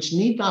cell, which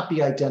need not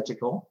be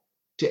identical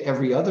to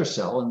every other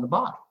cell in the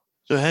body.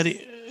 So how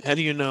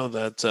do you know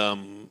that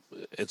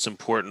it's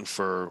important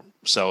for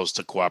cells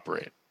to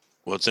cooperate?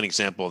 What's an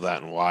example of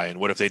that, and why? And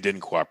what if they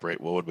didn't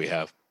cooperate? What would we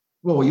have?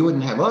 Well, you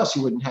wouldn't have us.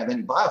 You wouldn't have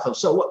any biofilms.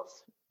 So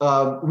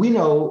we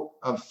know,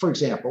 for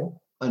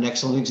example, An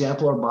excellent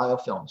example are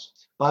biofilms.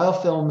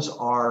 Biofilms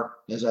are,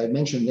 as I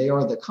mentioned, they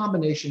are the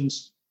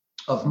combinations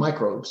of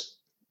microbes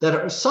that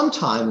are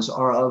sometimes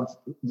are of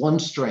one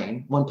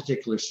strain, one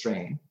particular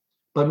strain,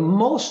 but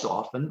most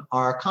often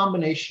are a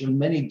combination of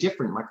many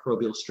different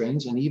microbial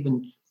strains and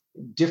even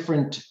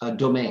different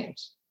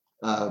domains,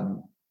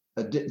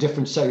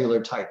 different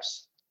cellular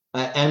types,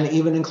 and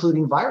even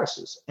including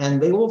viruses.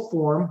 And they will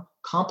form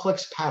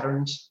complex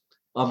patterns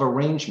of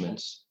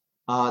arrangements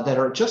that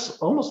are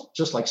just almost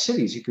just like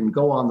cities. You can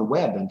go on the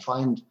web and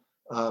find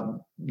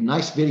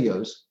nice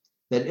videos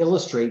that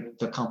illustrate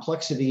the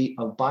complexity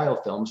of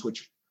biofilms,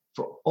 which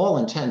for all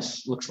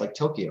intents looks like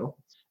Tokyo.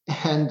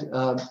 And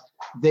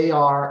they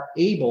are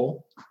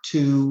able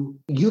to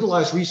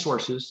utilize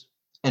resources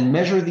and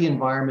measure the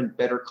environment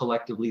better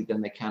collectively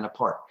than they can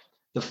apart.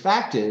 The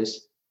fact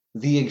is,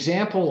 the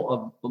example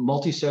of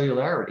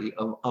multicellularity,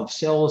 of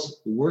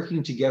cells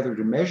working together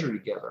to measure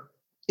together,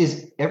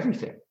 is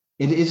everything.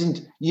 It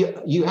isn't,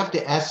 you have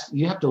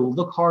to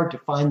look hard to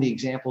find the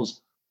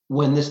examples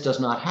when this does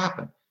not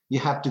happen. You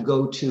have to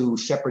go to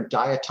separate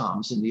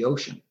diatoms in the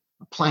ocean,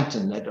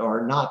 plankton that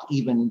are not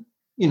even,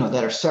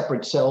 that are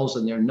separate cells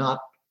and they're not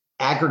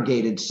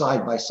aggregated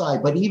side by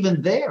side. But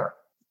even there,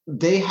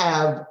 they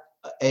have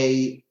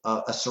a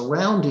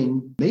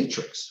surrounding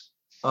matrix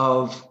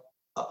of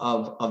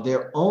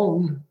their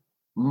own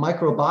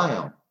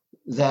microbiome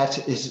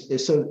that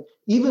is so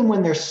even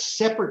when they're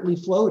separately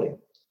floating,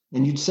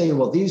 and you'd say,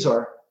 well, these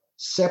are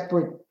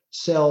separate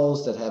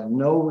cells that have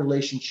no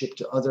relationship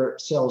to other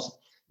cells.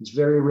 It's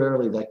very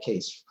rarely that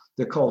case.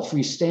 They're called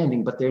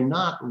freestanding, but they're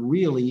not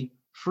really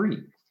free.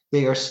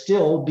 They are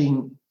still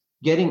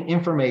getting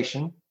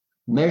information,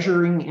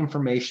 measuring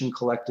information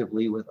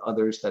collectively with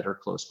others that are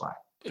close by.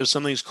 If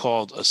something's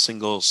called a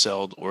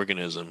single-celled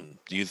organism,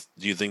 do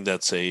you think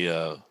that's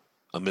a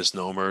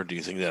misnomer? Do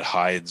you think that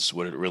hides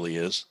what it really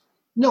is?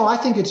 No, I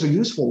think it's a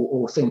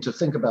useful thing to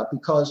think about,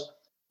 because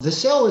the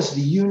cell is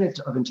the unit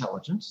of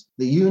intelligence,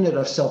 the unit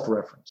of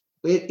self-reference.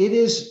 It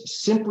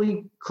is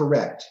simply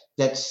correct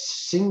that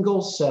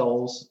single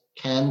cells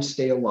can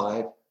stay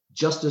alive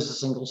just as a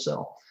single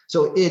cell.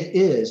 So it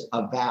is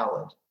a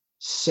valid,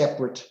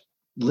 separate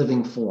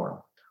living form.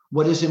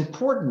 What is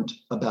important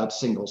about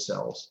single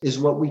cells is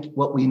what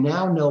we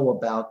now know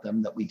about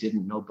them that we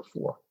didn't know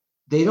before.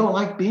 They don't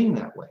like being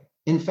that way.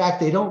 In fact,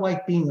 they don't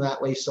like being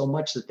that way so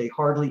much that they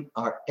hardly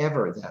are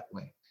ever that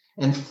way.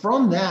 And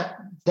from that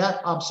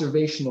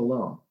observation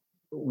alone,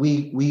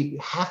 we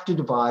have to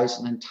devise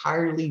an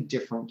entirely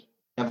different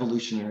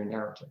evolutionary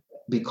narrative,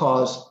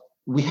 because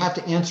we have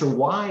to answer,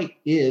 why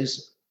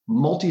is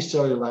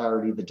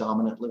multicellularity the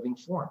dominant living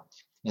form?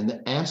 And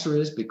the answer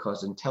is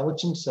because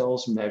intelligent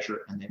cells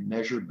measure, and they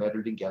measure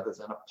better together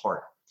than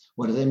apart.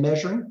 What are they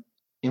measuring?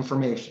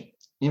 Information.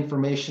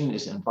 Information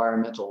is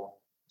environmental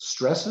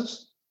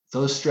stresses.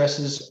 Those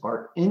stresses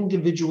are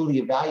individually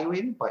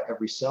evaluated by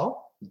every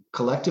cell.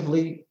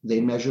 Collectively, they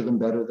measure them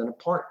better than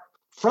apart.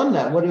 From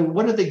that, what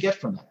do they get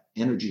from that?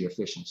 Energy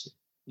efficiency,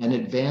 an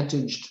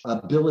advantaged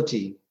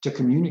ability to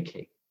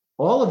communicate.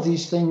 All of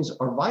these things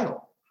are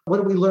vital. What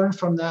do we learn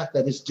from that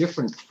is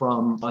different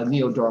from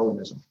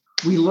neo-Darwinism?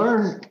 We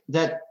learn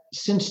that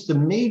since the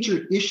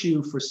major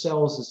issue for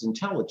cells is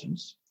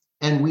intelligence,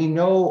 and we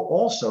know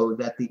also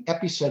that the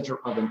epicenter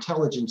of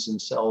intelligence in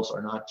cells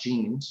are not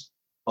genes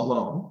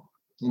alone.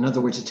 In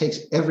other words, it takes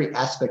every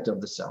aspect of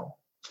the cell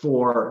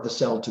for the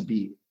cell to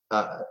be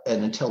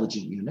an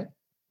intelligent unit.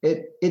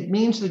 It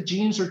means that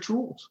genes are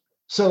tools.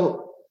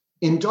 So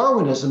in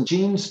Darwinism,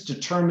 genes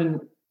determine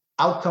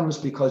outcomes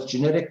because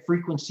genetic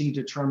frequency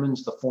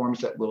determines the forms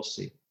that we'll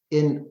see.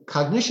 In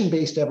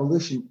cognition-based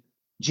evolution,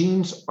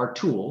 genes are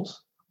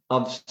tools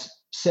of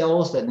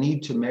cells that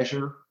need to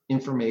measure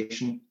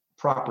information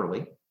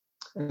properly.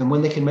 And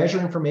when they can measure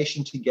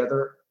information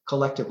together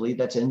collectively,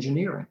 that's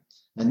engineering.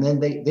 And then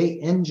they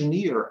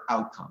engineer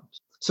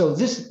outcomes. So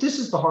this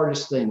is the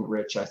hardest thing,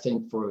 Rich, I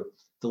think, for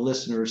the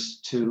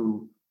listeners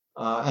to,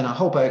 and I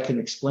hope I can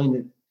explain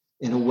it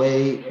in a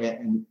way,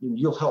 and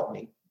you'll help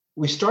me.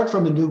 We start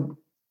from a new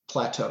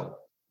plateau,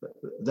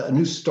 a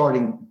new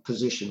starting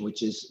position,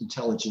 which is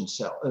intelligent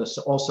cell.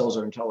 All cells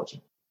are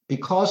intelligent.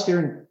 Because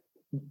they're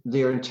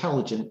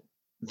intelligent,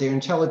 their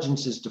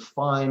intelligence is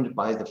defined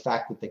by the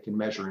fact that they can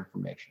measure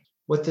information.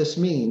 What this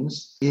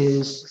means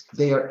is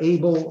they are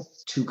able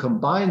to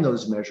combine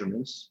those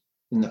measurements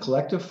in the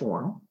collective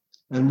form.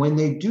 And when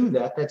they do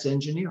that, that's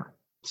engineering.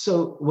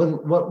 So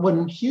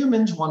when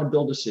humans want to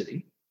build a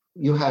city,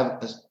 you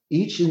have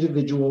each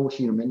individual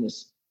human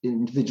is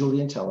individually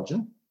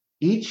intelligent.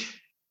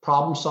 Each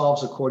problem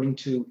solves according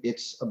to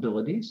its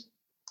abilities.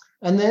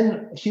 And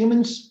then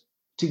humans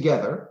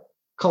together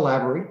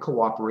collaborate,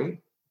 cooperate,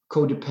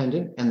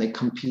 codependent, and they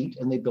compete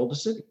and they build a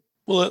city.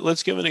 Well,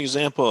 let's give an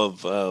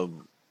example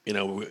of,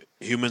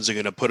 humans are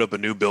going to put up a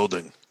new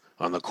building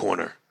on the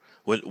corner.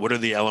 What are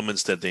the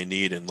elements that they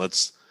need? And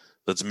let's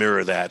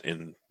mirror that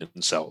in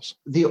cells.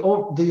 The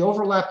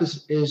overlap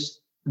is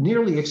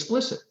nearly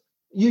explicit.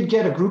 You'd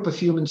get a group of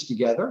humans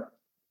together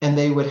and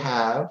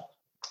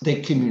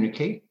they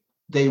communicate.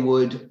 They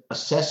would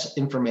assess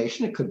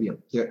information. It could be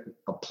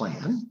a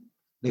plan.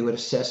 They would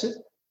assess it.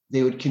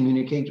 They would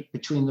communicate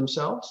between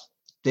themselves.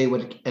 They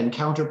would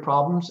encounter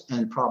problems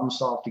and problem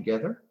solve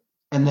together.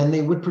 And then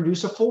they would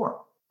produce a form,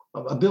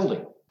 a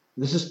building.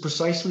 This is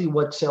precisely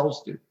what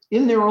cells do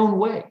in their own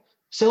way.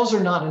 Cells are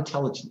not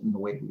intelligent in the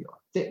way we are.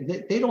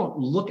 They don't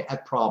look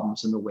at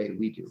problems in the way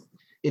we do.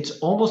 It's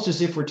almost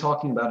as if we're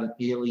talking about an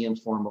alien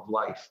form of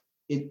life.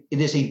 It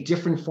is a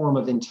different form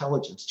of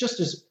intelligence, just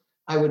as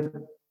I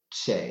would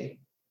say,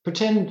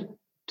 pretend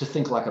to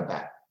think like a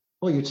bat.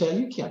 Well, you'd say,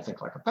 you can't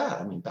think like a bat.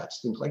 I mean, bats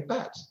think like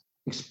bats.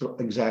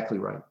 Exactly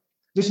right.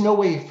 There's no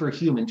way for a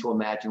human to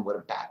imagine what a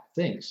bat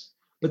thinks,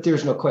 but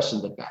there's no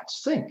question that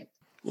bats think.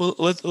 Well,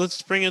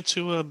 let's bring it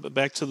to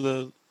back to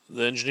the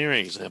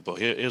engineering example.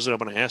 Here's what I'm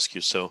going to ask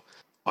you. So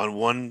on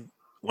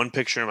one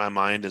picture in my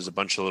mind is a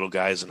bunch of little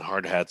guys in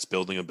hard hats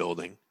building a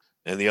building.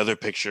 And the other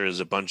picture is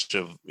a bunch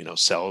of,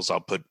 cells. I'll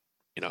put,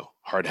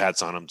 hard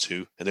hats on them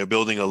too. And they're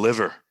building a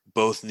liver.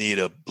 Both need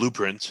a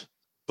blueprint.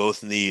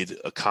 Both need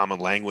a common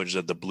language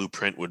that the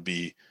blueprint would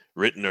be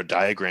written or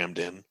diagrammed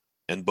in.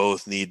 And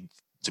both need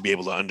to be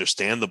able to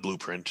understand the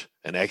blueprint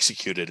and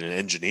execute it and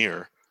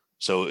engineer.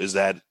 So is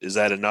that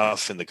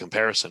enough in the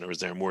comparison, or is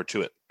there more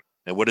to it?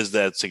 And what does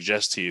that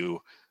suggest to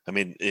you? I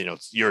mean,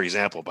 it's your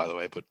example, by the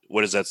way, but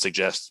what does that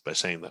suggest by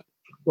saying that?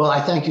 Well,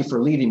 I thank you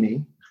for leading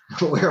me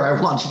where I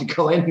wanted to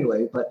go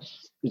anyway, but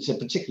it's a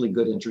particularly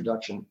good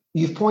introduction.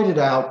 You've pointed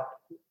out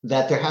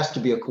that there has to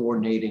be a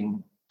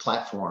coordinating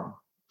platform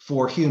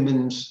for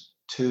humans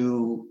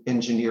to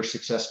engineer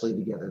successfully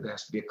together. There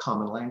has to be a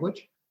common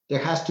language. There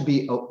has to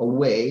be a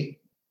way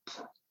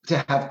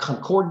to have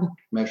concordant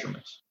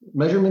measurements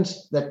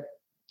that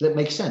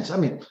make sense. I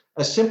mean,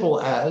 as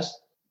simple as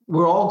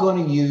we're all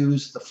going to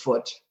use the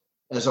foot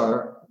as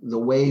the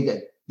way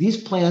that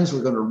these plans,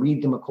 we're going to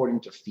read them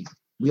according to feet.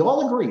 We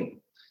all agree.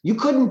 You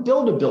couldn't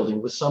build a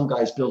building with some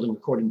guys building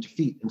according to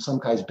feet and some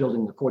guys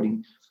building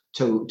according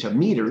to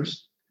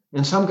meters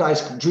and some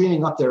guys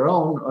dreaming up their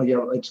own,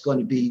 it's going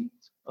to be,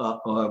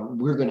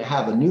 we're going to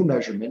have a new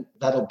measurement.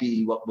 That'll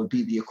be what would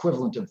be the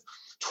equivalent of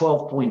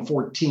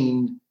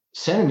 12.14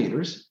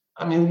 centimeters.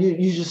 I mean,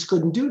 you just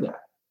couldn't do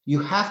that.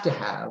 You have to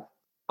have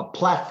a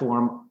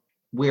platform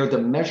where the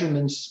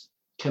measurements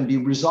can be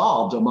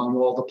resolved among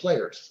all the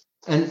players.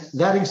 And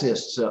that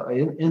exists.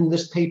 In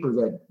this paper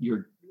that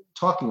you're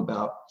talking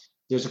about,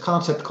 there's a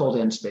concept called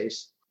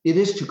N-space. It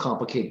is too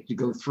complicated to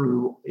go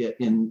through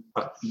in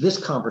this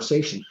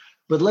conversation.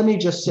 But let me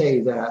just say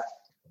that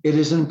it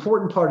is an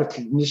important part of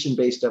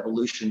cognition-based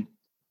evolution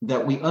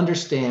that we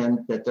understand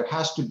that there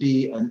has to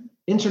be an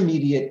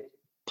intermediate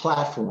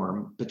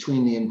platform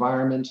between the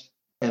environment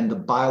and the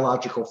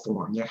biological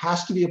form. There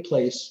has to be a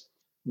place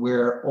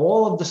where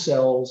all of the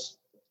cells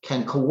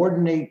can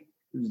coordinate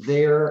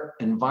their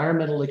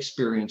environmental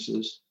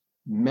experiences,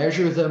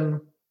 measure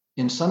them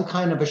in some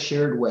kind of a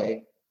shared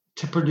way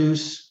to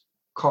produce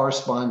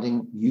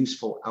corresponding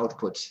useful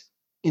outputs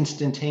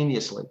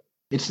instantaneously.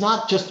 It's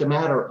not just a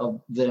matter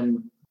of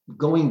them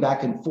going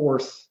back and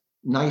forth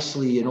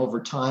nicely and over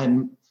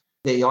time,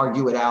 they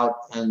argue it out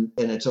and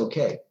it's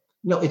okay.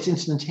 No, it's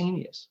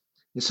instantaneous.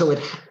 And so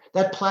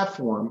that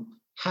platform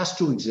has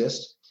to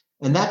exist.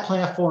 And that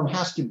platform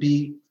has to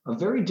be a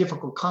very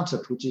difficult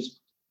concept, which is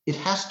it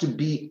has to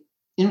be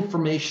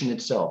information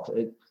itself.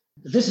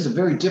 This is a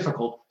very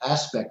difficult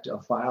aspect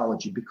of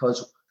biology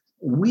because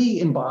we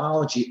in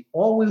biology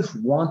always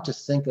want to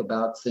think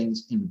about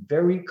things in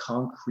very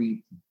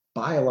concrete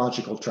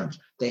biological terms.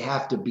 They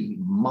have to be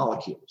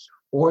molecules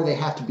or they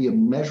have to be a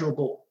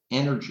measurable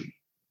energy.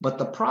 But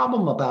the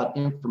problem about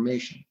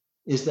information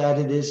is that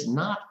it is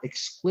not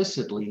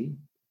explicitly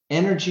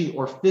energy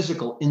or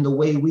physical in the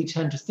way we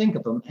tend to think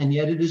of them, and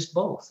yet it is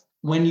both.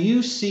 When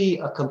you see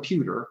a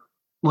computer,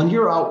 when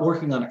you're out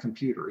working on a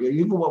computer,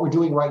 even what we're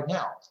doing right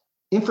now,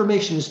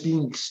 information is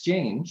being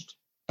exchanged,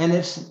 and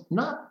it's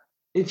not,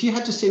 if you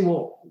had to say,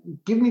 well,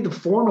 give me the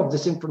form of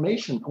this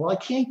information, well, I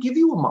can't give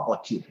you a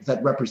molecule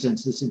that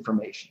represents this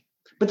information.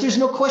 But there's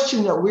no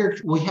question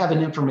that we have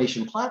an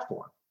information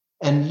platform.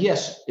 And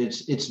yes,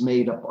 it's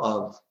made up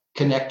of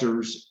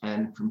connectors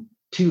and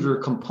computer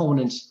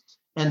components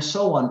and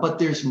so on, but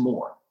there's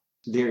more.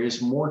 There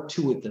is more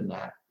to it than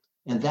that.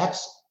 And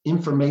that's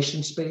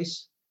information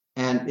space.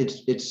 And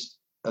it's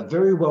a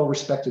very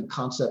well-respected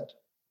concept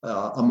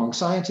among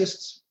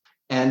scientists.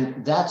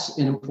 And that's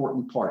an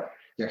important part.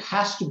 There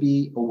has to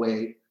be a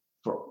way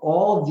for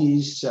all of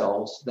these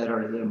cells that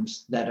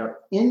are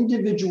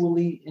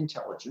individually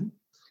intelligent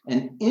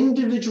and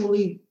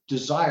individually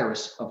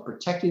desirous of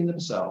protecting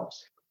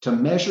themselves to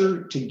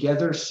measure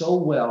together so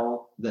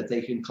well that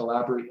they can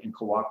collaborate and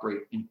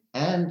cooperate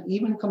and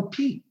even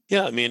compete.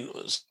 Yeah, I mean,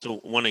 so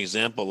one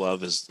example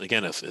of is,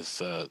 again,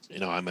 if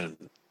I'm an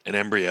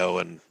embryo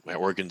and my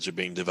organs are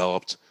being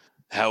developed,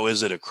 how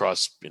is it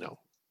across,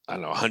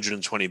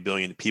 120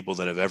 billion people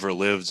that have ever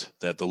lived,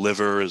 that the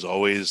liver is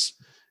always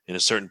in a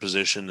certain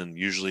position and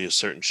usually a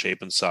certain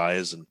shape and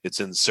size, and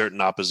it's in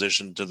certain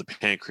opposition to the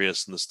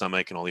pancreas and the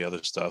stomach and all the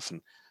other stuff.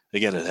 And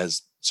again, it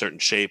has certain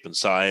shape and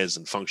size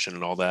and function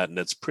and all that. And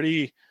it's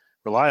pretty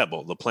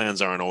reliable. The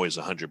plans aren't always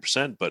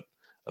 100%, but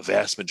a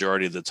vast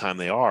majority of the time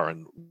they are.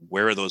 And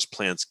where are those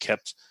plans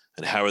kept,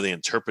 and how are they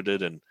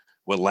interpreted, and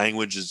what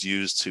language is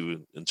used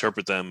to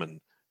interpret them, and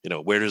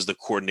where does the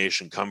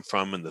coordination come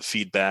from, and the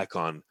feedback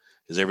on,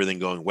 is everything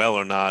going well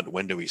or not?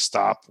 When do we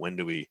stop? When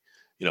do we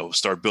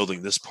start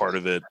building this part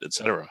of it,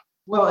 etc.?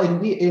 Well,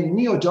 in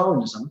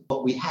neo-Darwinism,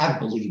 what we have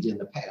believed in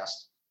the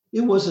past,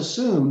 it was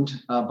assumed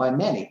by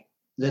many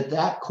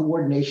that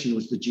coordination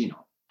was the genome.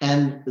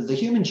 And the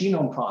Human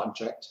Genome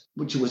Project,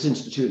 which was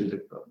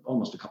instituted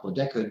almost a couple of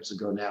decades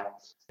ago now,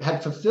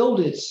 had fulfilled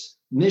its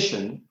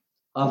mission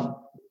of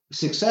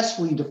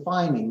successfully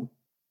defining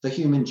the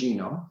human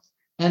genome.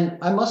 And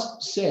I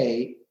must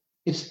say,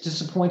 it's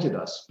disappointed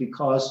us,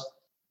 because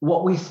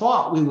what we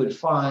thought we would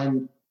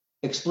find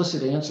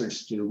explicit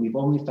answers to, we've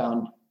only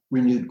found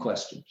renewed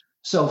questions.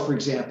 So, for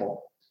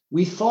example,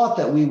 we thought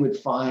that we would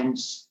find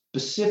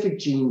specific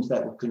genes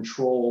that would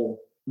control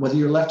whether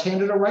you're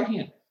left-handed or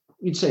right-handed.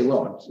 You'd say,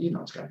 well,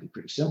 it's got to be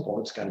pretty simple.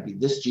 It's got to be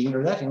this gene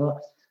or that gene.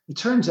 Well, it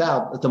turns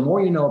out that the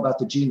more you know about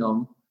the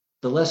genome,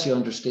 the less you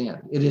understand.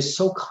 It is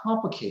so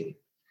complicated.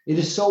 It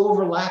is so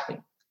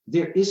overlapping.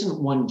 There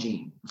isn't one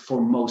gene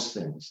for most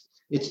things.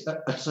 It's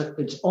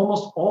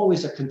almost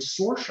always a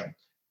consortium.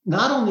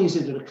 Not only is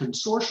it a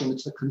consortium,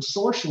 it's a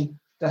consortium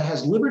that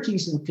has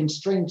liberties and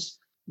constraints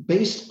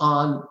based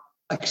on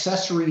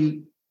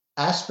accessory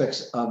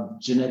aspects of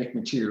genetic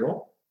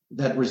material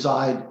that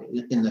reside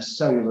in the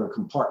cellular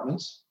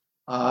compartments.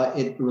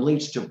 It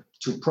relates to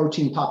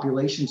protein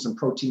populations and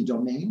protein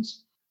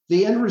domains.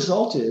 The end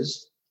result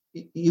is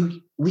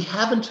we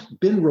haven't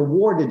been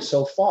rewarded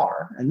so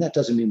far, and that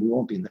doesn't mean we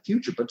won't be in the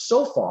future, but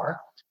so far,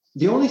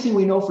 the only thing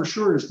we know for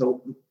sure is the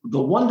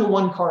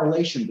one-to-one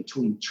correlation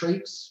between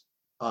traits,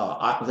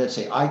 let's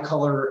say eye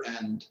color,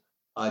 and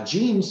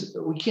genes.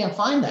 We can't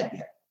find that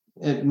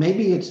yet.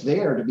 Maybe it's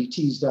there to be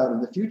teased out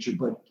in the future,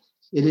 but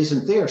it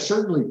isn't there.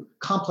 Certainly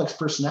complex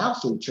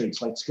personality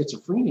traits like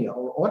schizophrenia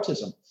or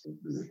autism,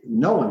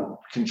 no one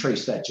can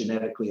trace that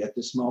genetically at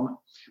this moment.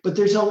 But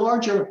there's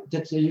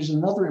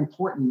another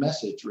important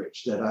message,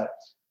 Rich, that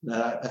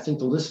I think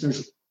the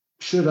listeners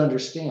should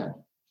understand.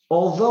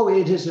 Although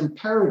it is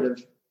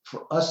imperative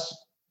for us,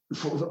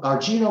 our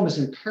genome is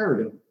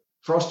imperative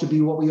for us to be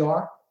what we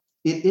are,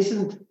 it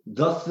isn't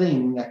the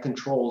thing that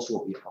controls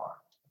what we are.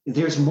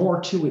 There's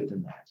more to it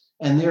than that.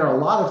 And there are a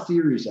lot of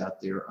theories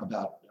out there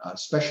about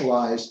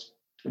specialized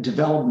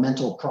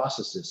developmental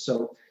processes.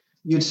 So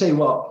you'd say,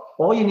 well,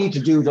 all you need to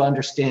do to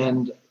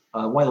understand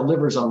why the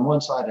liver's on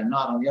one side and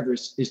not on the other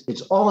is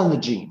it's all in the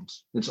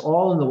genes. It's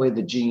all in the way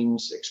the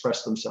genes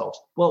express themselves.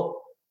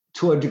 Well,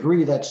 to a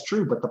degree, that's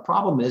true. But the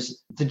problem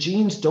is the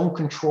genes don't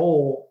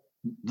control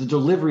the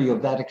delivery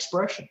of that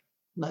expression,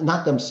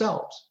 not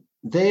themselves.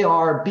 They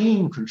are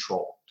being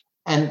controlled.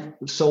 And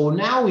so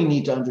now we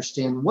need to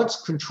understand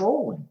what's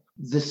controlling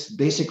this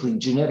basically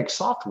genetic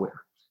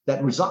software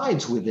that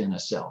resides within a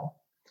cell,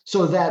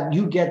 so that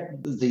you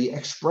get the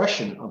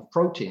expression of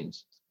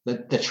proteins,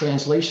 the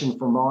translation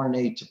from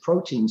RNA to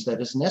proteins that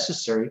is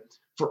necessary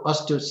for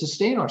us to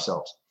sustain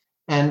ourselves.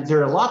 And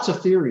there are lots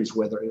of theories,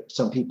 whether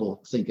some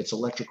people think it's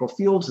electrical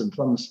fields and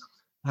some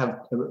have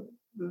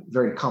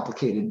very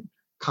complicated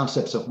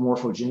concepts of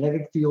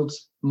morphogenetic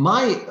fields.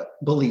 My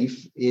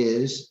belief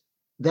is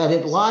that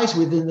it lies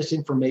within this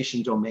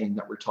information domain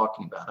that we're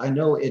talking about. I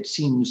know it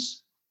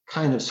seems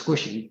kind of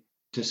squishy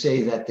to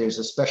say that there's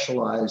a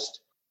specialized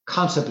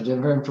concept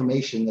of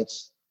information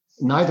that's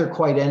neither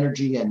quite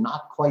energy and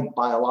not quite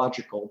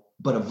biological,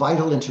 but a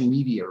vital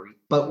intermediary.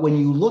 But when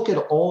you look at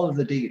all of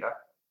the data,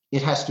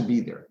 it has to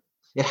be there.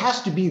 It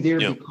has to be there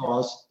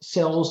because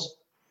cells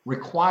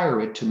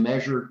require it to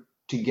measure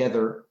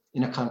together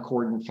in a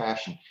concordant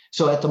fashion.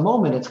 So at the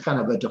moment, it's kind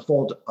of a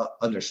default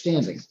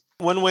understanding.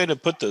 One way to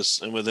put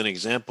this, and with an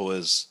example,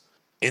 is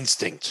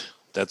instinct.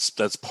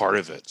 That's part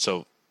of it.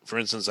 So, for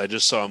instance, I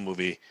just saw a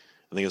movie,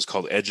 I think it's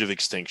called Edge of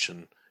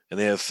Extinction, and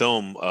they have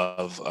film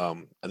of, I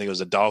think it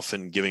was a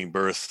dolphin giving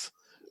birth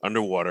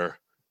underwater,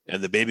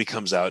 and the baby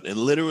comes out, and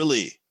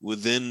literally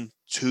within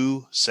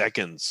 2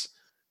 seconds,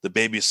 the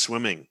baby's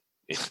swimming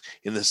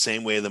in the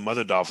same way the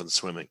mother dolphin's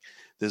swimming.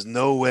 There's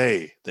no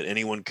way that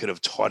anyone could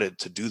have taught it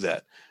to do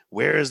that.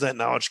 Where is that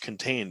knowledge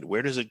contained?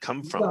 Where does it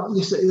come from? Well,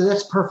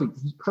 that's perfect.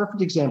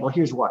 Perfect example.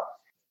 Here's what.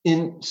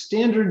 In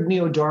standard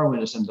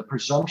neo-Darwinism, the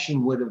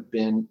presumption would have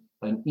been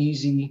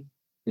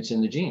it's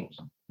in the genes.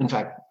 In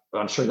fact,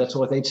 I'm sure that's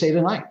what they'd say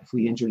tonight if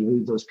we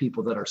interviewed those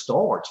people that are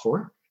stalwarts for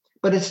it.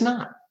 But it's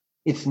not.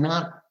 It's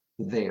not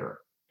there.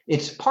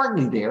 It's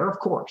partly there, of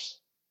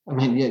course. I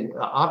mean,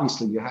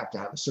 obviously, you have to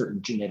have a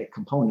certain genetic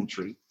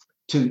componentry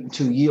to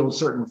yield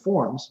certain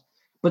forms.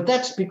 But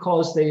that's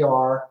because they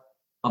are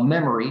a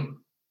memory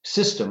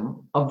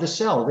system of the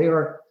cell.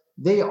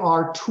 They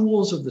are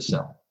tools of the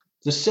cell.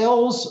 The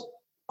cells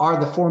are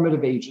the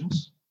formative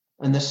agents,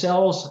 and the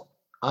cells,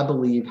 I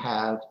believe,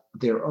 have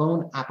their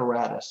own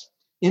apparatus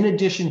in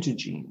addition to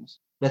genes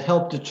that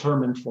help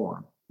determine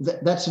form.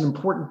 That's an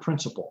important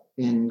principle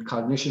in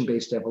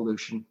cognition-based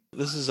evolution.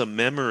 This is a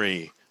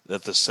memory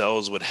that the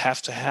cells would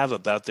have to have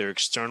about their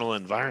external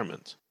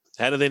environment.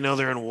 How do they know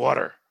they're in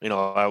water?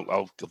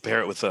 I'll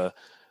compare it with a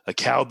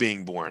cow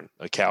being born.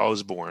 A cow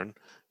is born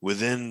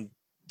within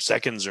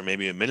seconds or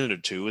maybe a minute or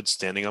two, it's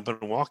standing up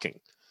and walking.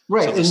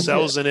 Right. So the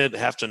cells in it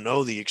have to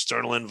know the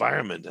external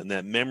environment, and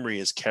that memory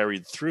is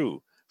carried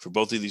through for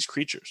both of these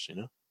creatures,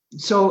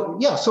 So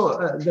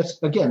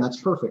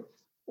that's perfect.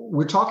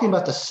 We're talking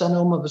about the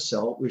cenome of a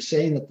cell. We're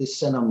saying that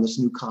this cenome, this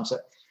new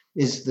concept,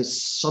 is the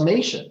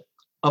summation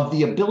of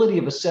the ability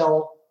of a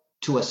cell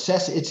to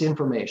assess its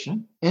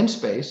information in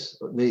space,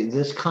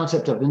 this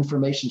concept of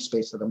information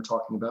space that I'm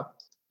talking about.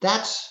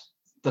 That's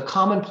the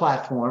common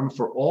platform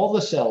for all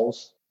the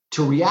cells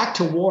to react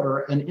to water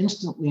and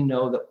instantly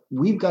know that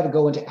we've got to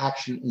go into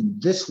action in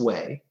this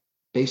way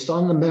based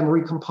on the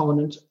memory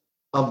component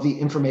of the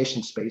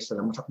information space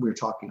that we're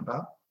talking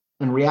about,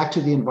 and react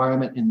to the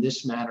environment in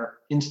this manner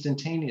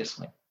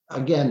instantaneously.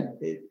 Again,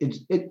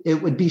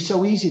 it would be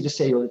so easy to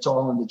say, well, it's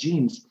all in the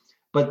genes,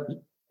 but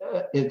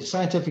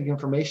scientific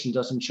information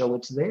doesn't show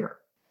it's there.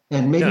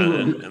 And maybe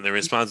and the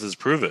responses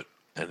prove it,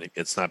 and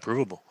it's not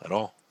provable at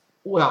all.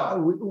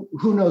 Well,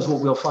 who knows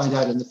what we'll find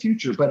out in the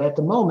future, but at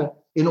the moment,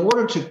 in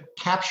order to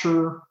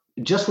capture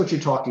just what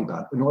you're talking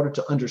about, in order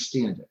to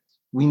understand it,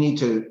 we need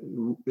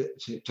to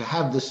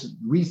have this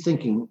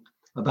rethinking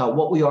about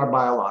what we are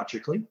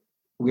biologically.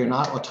 We are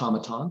not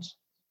automatons.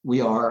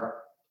 We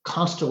are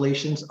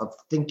constellations of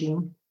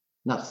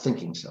not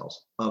thinking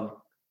cells, of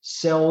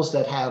cells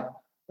that have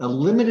a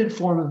limited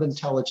form of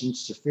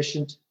intelligence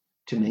sufficient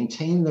to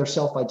maintain their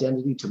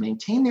self-identity, to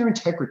maintain their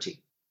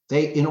integrity.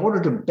 In order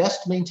to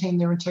best maintain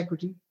their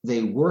integrity,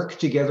 they work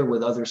together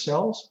with other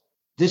cells.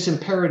 This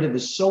imperative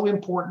is so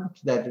important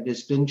that it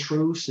has been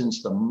true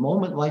since the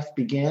moment life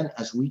began,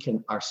 as we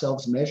can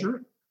ourselves measure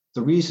it.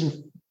 The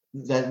reason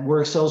that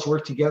where cells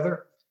work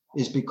together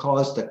is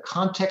because the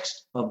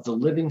context of the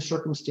living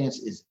circumstance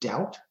is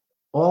doubt.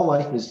 All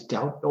life is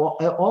doubt.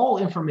 All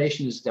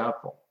information is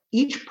doubtful.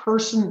 Each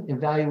person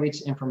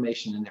evaluates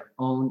information in their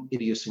own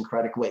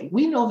idiosyncratic way.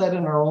 We know that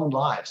in our own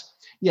lives.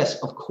 Yes,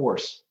 of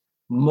course,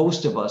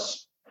 most of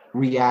us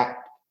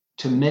react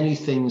to many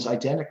things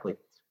identically.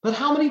 But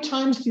how many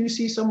times do you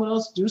see someone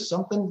else do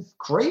something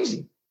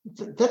crazy?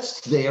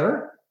 That's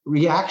their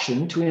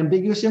reaction to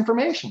ambiguous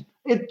information.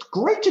 It's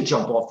great to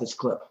jump off this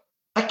cliff.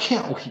 I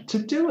can't wait to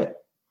do it.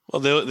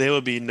 Well, there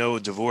would be no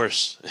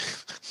divorce.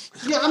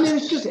 Yeah, I mean,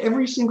 it's just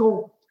every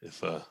single.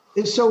 So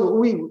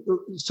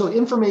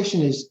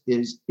information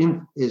is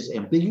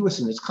ambiguous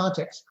in its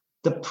context.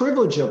 The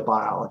privilege of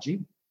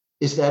biology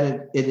is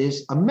that it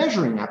is a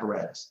measuring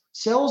apparatus.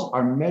 Cells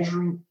are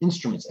measuring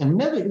instruments, and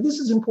this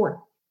is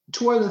important.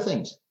 Two other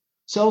things.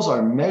 Cells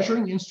are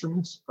measuring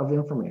instruments of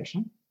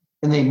information,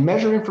 and they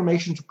measure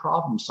information to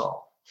problem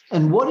solve.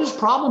 And what is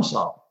problem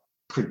solve?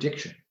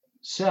 Prediction.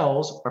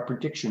 Cells are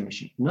prediction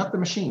machines, not the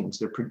machines.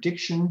 They're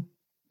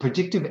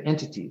predictive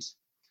entities.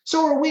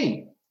 So are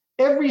we.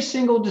 Every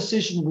single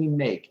decision we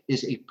make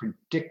is a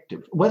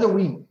predictive, whether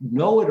we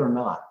know it or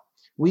not.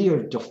 We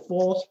are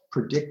default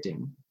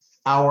predicting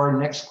our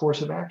next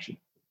course of action,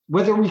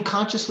 whether we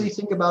consciously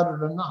think about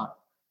it or not.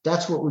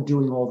 That's what we're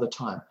doing all the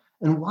time.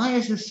 And why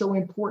is this so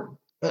important?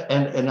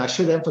 And I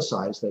should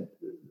emphasize that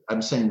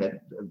I'm saying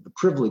that the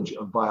privilege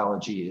of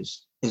biology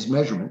is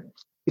measurement.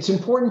 It's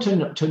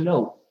important to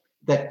note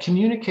that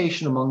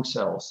communication among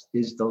cells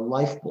is the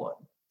lifeblood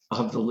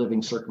of the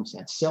living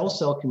circumstance.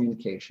 Cell-cell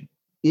communication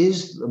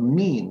is the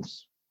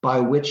means by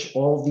which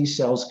all these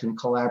cells can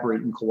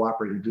collaborate and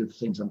cooperate and do the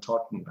things I'm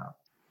talking about.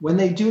 When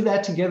they do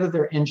that together,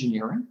 they're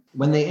engineering.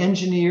 When they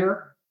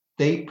engineer,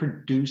 they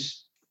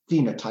produce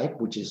phenotype,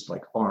 which is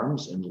like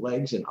arms and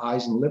legs and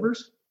eyes and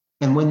livers.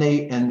 And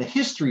the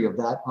history of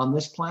that on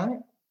this planet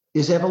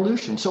is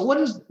evolution. So what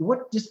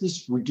does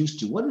this reduce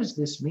to? What does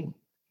this mean?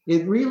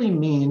 It really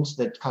means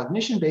that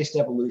cognition-based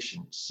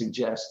evolution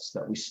suggests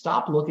that we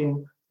stop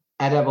looking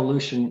at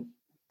evolution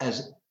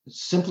as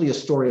simply a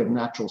story of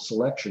natural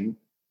selection,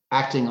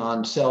 acting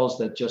on cells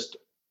that just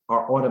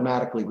are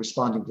automatically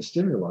responding to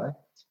stimuli,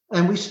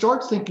 and we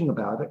start thinking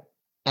about it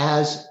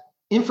as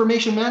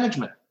information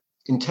management.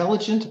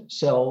 Intelligent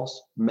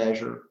cells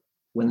measure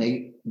when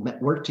they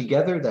work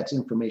together. That's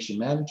information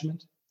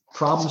management,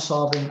 problem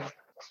solving,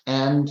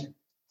 and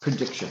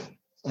prediction.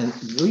 And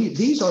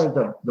these are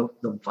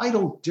the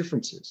vital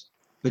differences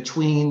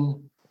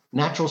between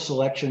natural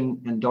selection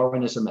and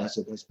Darwinism as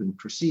it has been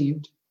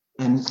perceived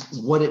and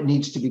what it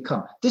needs to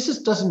become. This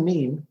doesn't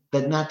mean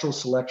that natural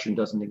selection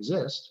doesn't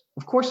exist.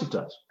 Of course it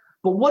does.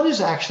 But what is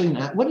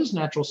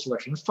natural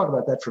selection? Let's talk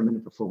about that for a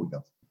minute before we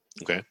go.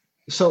 Okay.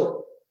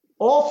 So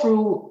all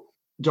through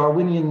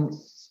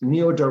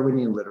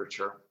neo-Darwinian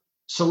literature,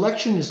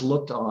 selection is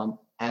looked on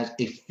as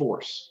a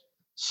force.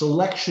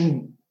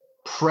 Selection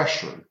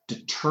pressure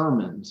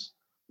determines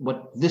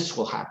what this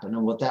will happen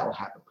and what that will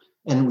happen.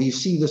 And we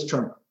see this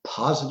term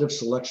positive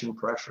selection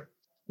pressure.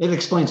 It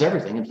explains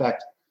everything. In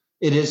fact,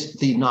 it is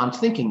the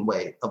non-thinking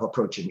way of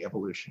approaching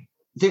evolution.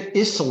 There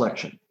is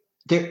selection.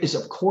 There is,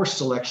 of course,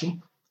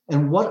 selection.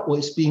 And what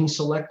was being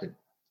selected?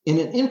 In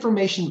an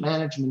information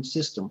management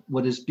system,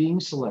 what is being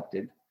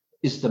selected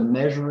is the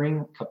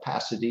measuring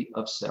capacity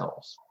of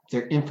cells.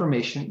 their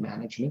information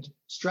management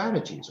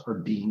strategies are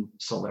being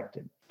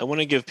selected. I want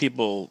to give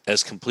people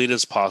as complete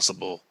as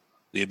possible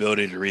the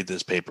ability to read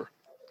this paper.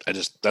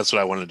 That's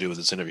what I want to do with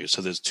this interview.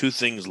 So there's 2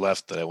 things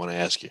left that I want to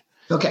ask you.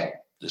 Okay.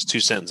 There's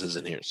 2 sentences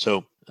in here.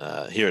 So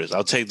here it is.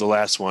 I'll take the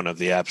last one of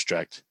the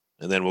abstract,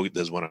 and then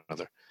there's one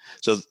other.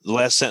 So the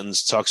last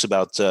sentence talks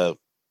about,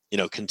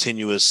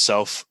 continuous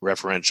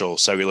self-referential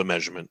cellular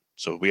measurement.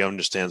 So we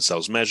understand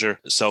cells measure.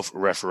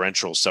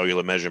 Self-referential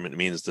cellular measurement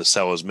means the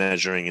cell is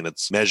measuring, and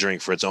it's measuring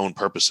for its own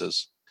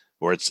purposes,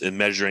 or it's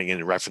measuring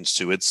in reference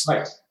to its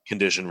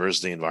condition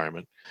versus the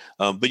environment.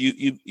 But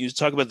you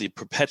talk about the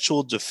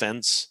perpetual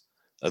defense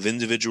of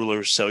individual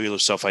or cellular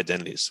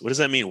self-identities. What does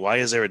that mean? Why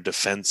is there a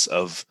defense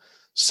of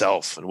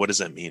self, and what does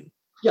that mean?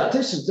 Yeah,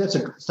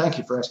 thank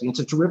you for asking. It's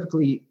a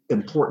terrifically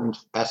important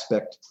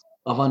aspect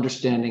of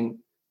understanding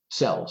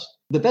cells.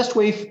 The best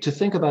way to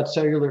think about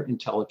cellular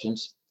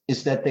intelligence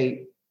is that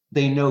they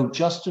know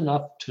just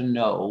enough to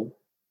know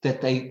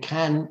that they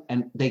can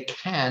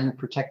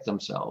protect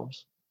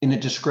themselves in a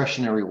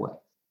discretionary way.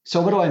 So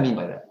what do I mean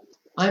by that?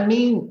 I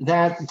mean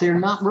that they're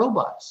not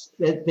robots,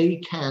 that they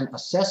can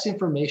assess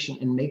information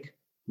and make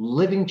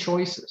living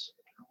choices.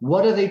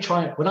 What are they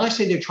trying? When I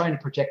say they're trying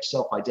to protect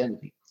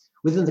self-identity,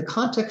 within the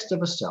context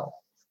of a cell,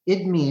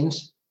 it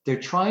means they're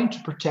trying to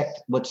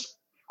protect what's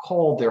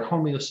called their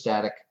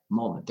homeostatic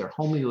moment, their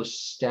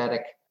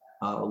homeostatic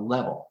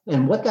level.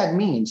 And what that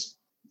means,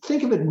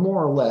 think of it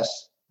more or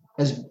less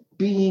as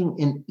being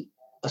in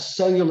a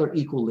cellular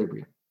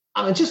equilibrium.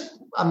 I mean, just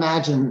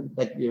imagine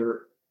that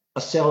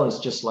a cell is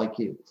just like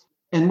you.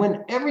 And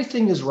when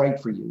everything is right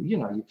for you,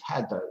 you've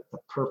had the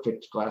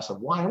perfect glass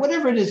of wine,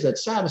 whatever it is that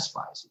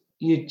satisfies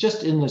you, you're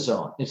just in the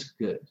zone. It's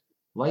good.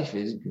 Life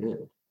is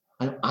good.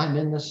 I'm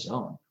in the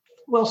zone.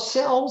 Well,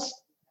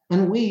 cells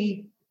and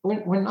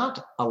we're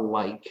not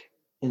alike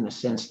in the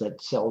sense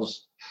that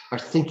cells are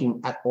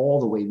thinking at all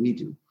the way we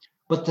do.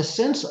 But the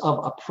sense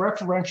of a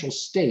preferential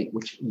state,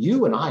 which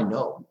you and I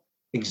know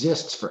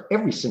exists for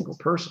every single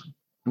person.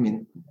 I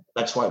mean,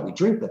 that's why we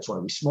drink. That's why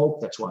we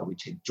smoke. That's why we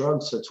take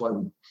drugs. That's why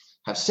we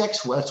have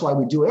sex. That's why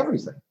we do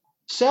everything.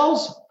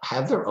 Cells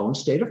have their own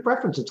state of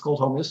preference. It's called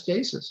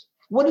homeostasis.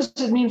 What does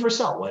it mean for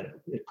cell? Well,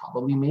 it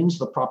probably means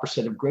the proper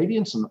set of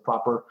gradients and the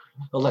proper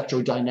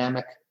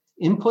electrodynamic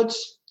inputs,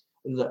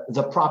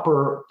 the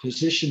proper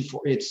position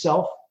for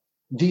itself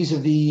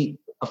vis-a-vis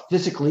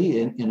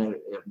physically in a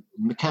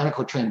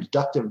mechanical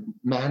transductive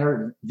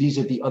manner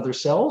vis-a-vis other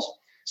cells.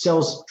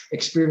 Cells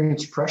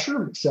experience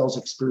pressure. Cells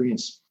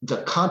experience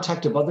the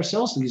contact of other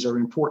cells. These are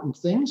important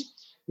things.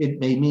 It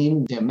may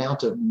mean the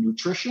amount of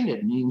nutrition.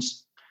 It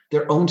means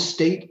their own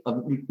state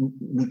of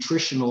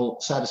nutritional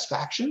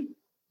satisfaction,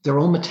 their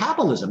own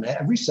metabolism.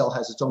 Every cell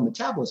has its own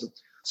metabolism.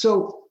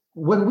 So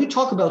when we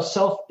talk about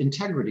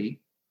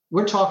self-integrity,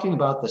 we're talking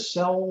about the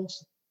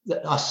cells,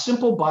 a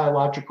simple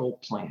biological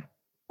plan.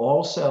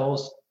 All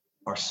cells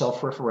are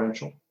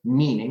self-referential,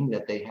 meaning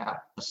that they have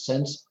a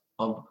sense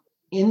of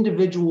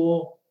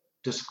individual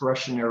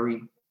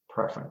discretionary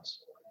preference,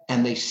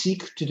 and they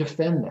seek to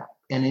defend that.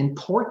 And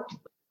importantly,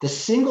 the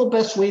single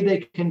best way they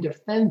can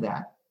defend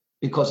that,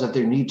 because of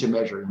their need to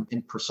measure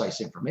in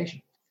precise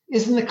information,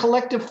 is in the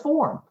collective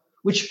form,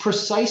 which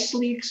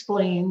precisely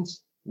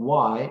explains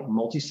why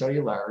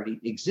multicellularity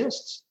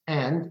exists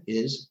and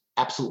is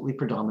absolutely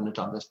predominant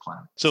on this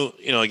planet. So,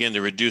 again,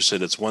 to reduce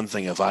it, it's one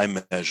thing if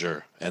I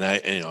measure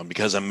and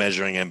because I'm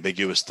measuring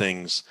ambiguous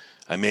things,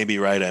 I may be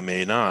right, I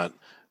may not.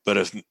 But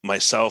if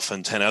myself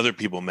and 10 other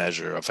people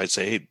measure, if I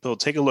say, hey, Bill,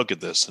 take a look at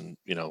this, and,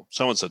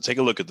 so-and-so, take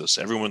a look at this,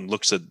 everyone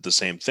looks at the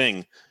same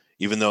thing,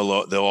 even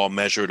though they'll all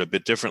measure it a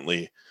bit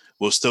differently,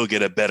 we'll still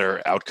get a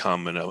better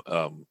outcome. And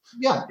Let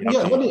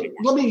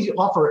me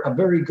offer a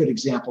very good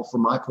example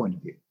from my point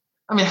of view.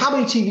 I mean, how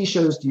many TV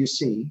shows do you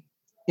see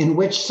in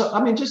which, I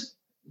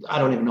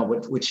don't even know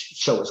which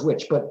show is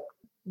which, but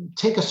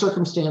take a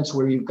circumstance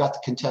where you've got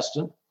the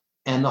contestant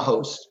and the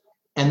host,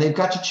 and they've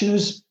got to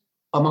choose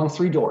among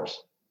 3 doors.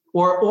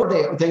 Or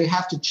they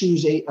have to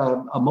choose a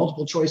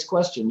multiple choice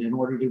question in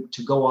order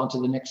to go on to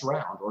the next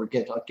round or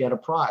get a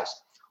prize.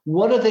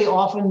 What do they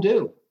often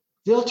do?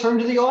 They'll turn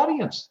to the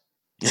audience.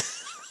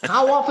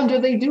 How often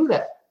do they do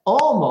that?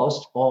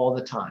 Almost all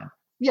the time.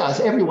 Yeah,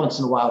 every once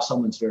in a while,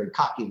 someone's very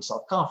cocky and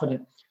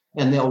self-confident,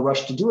 and they'll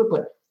rush to do it.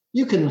 But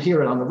you can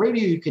hear it on the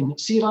radio. You can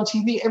see it on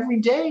TV every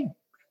day.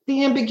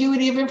 The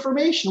ambiguity of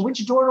information.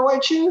 Which door do I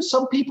choose?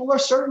 Some people are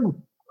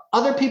certain.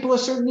 Other people are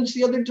certain it's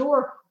the other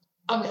door.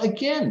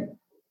 Again,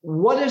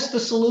 what is the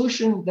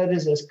solution that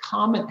is as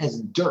common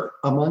as dirt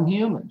among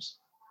humans?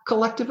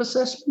 Collective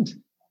assessment,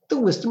 the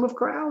wisdom of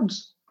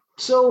crowds.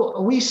 So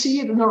we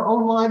see it in our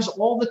own lives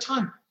all the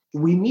time.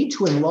 We need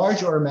to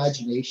enlarge our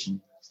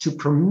imagination to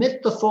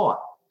permit the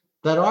thought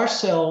that our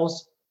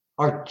cells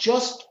are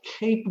just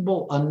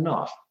capable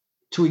enough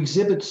to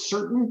exhibit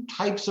certain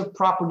types of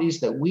properties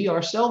that we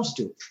ourselves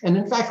do. And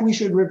in fact, we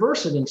should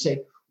reverse it and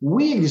say,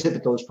 we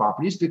exhibit those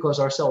properties because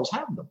our cells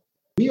have them.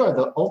 We are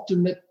the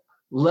ultimate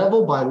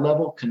level by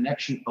level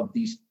connection of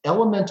these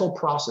elemental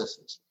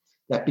processes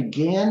that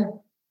began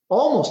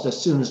almost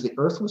as soon as the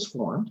earth was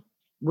formed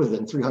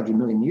within 300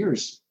 million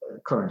years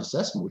current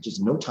assessment, which is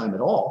no time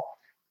at all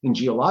in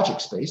geologic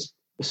space.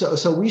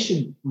 So we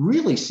should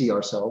really see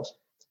ourselves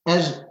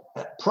as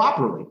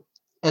properly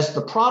as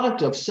the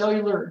product of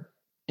cellular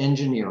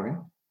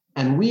engineering,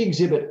 and we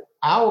exhibit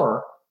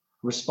our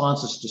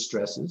responses to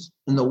stresses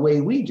in the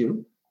way we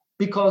do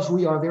because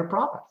we are their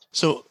product.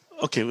 So,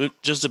 okay, we're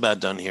just about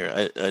done here.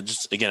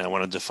 I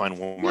want to define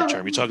one more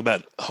term. You talk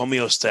about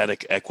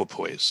homeostatic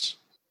equipoise.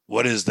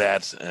 What is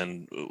that,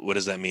 and what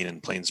does that mean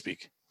in plain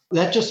speak?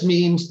 That just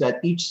means that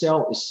each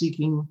cell is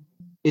seeking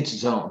its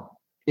zone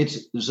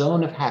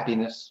of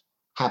happiness,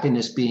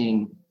 happiness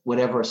being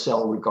whatever a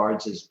cell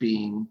regards as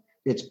being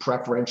its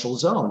preferential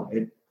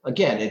zone.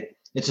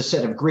 It's a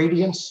set of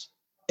gradients.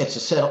 It's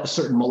a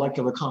certain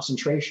molecular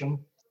concentration.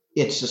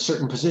 It's a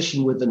certain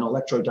position with an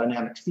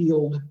electrodynamic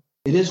field.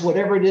 It is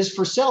whatever it is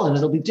for cell, and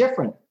it'll be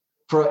different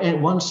for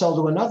one cell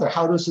to another.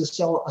 How does the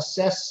cell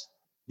assess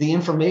the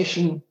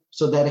information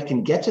so that it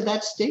can get to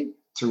that state?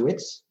 Through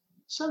its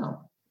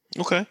cell.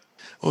 Okay.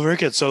 Well, very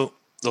good. So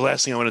the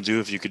last thing I want to do,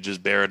 if you could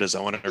just bear it, is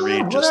I want to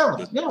read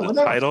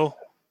the title.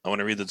 I want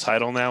to read the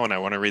title now, and I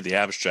want to read the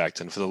abstract.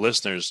 And for the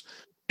listeners,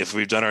 if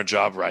we've done our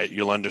job right,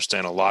 you'll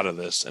understand a lot of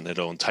this, and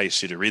it'll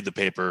entice you to read the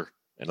paper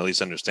and at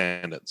least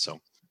understand it. So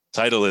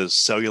title is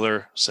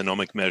Cellular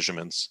Sonomic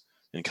Measurements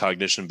in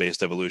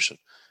Cognition-Based Evolution.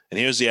 And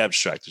here's the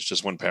abstract. It's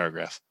just one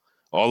paragraph.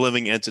 All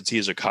living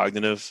entities are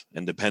cognitive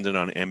and dependent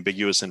on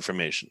ambiguous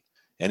information.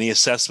 Any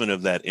assessment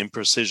of that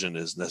imprecision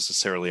is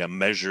necessarily a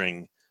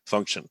measuring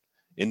function.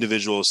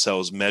 Individual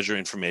cells measure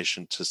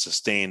information to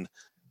sustain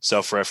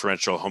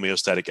self-referential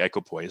homeostatic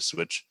equipoise,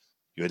 which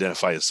you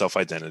identify as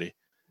self-identity,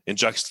 in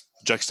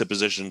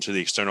juxtaposition to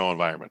the external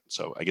environment.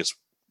 So I guess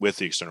with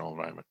the external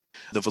environment.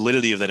 The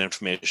validity of that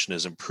information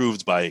is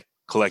improved by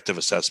collective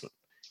assessment.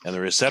 And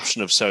the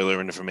reception of cellular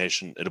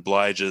information, it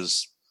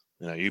obliges,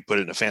 you put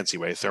it in a fancy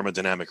way,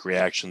 thermodynamic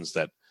reactions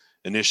that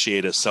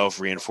initiate a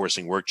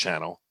self-reinforcing work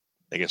channel.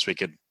 I guess we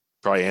could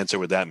probably answer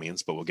what that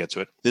means, but we'll get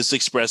to it. This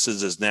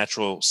expresses as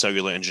natural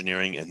cellular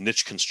engineering and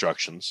niche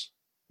constructions,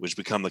 which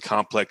become the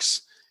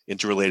complex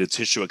interrelated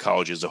tissue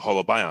ecologies of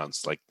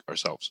holobions like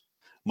ourselves.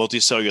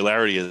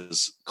 Multicellularity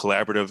is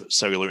collaborative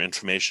cellular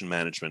information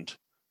management,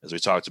 as we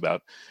talked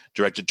about,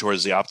 directed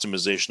towards the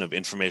optimization of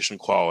information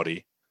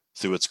quality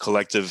through its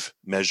collective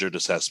measured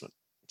assessment.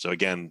 So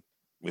again,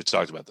 we've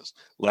talked about this.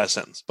 Last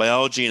sentence.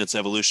 Biology and its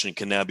evolution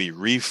can now be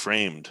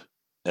reframed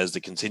as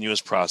the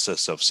continuous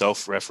process of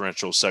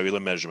self-referential cellular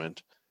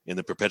measurement in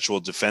the perpetual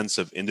defense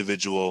of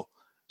individual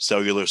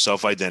cellular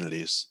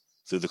self-identities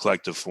through the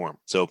collective form.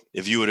 So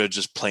if you were to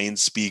just plain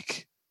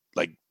speak,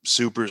 like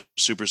super,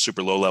 super,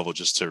 super low level,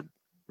 just to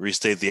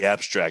restate the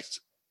abstract,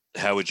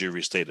 how would you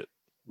restate it?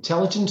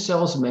 Intelligent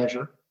cells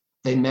measure.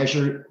 They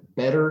measure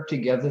better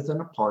together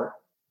than apart.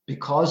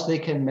 Because they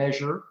can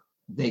measure,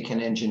 they can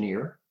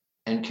engineer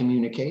and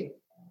communicate.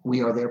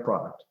 We are their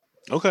product.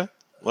 Okay.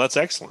 Well, that's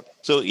excellent.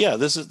 So yeah,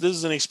 this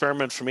is an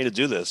experiment for me to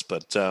do this,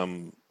 but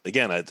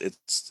again,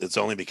 it's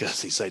only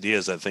because these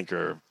ideas I think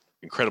are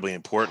incredibly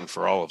important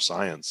for all of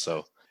science.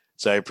 So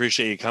I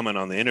appreciate you coming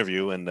on the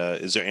interview. And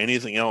is there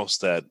anything else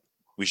that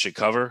we should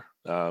cover?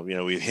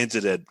 We've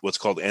hinted at what's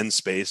called end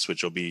space,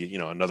 which will be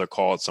another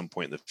call at some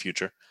point in the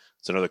future.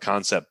 It's another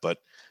concept, but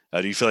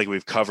do you feel like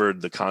we've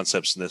covered the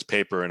concepts in this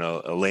paper in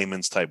a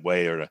layman's type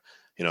way or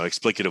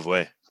explicative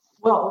way?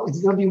 Well,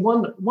 there'll be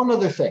one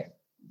other thing.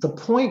 The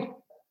point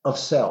of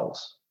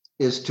cells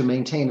is to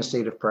maintain a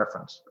state of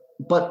preference.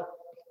 But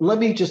let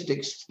me just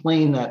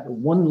explain that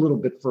one little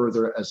bit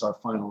further as our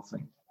final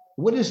thing.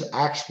 What is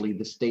actually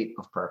the state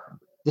of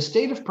preference? The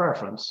state of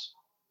preference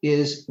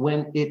is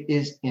when it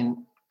is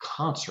in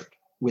concert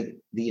with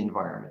the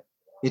environment.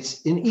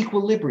 It's in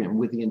equilibrium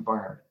with the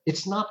environment.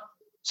 It's not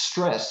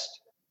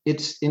stressed.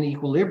 It's in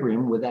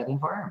equilibrium with that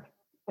environment.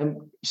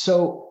 And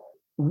so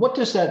what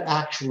does that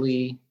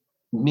actually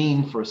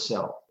mean for a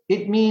cell?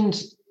 It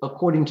means,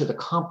 according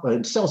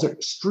to cells are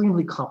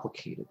extremely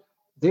complicated.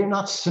 They're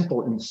not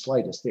simple in the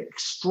slightest. They're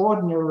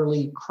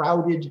extraordinarily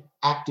crowded,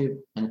 active,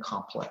 and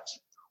complex.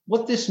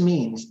 What this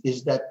means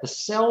is that the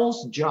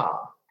cell's job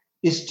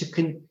is to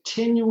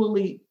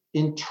continually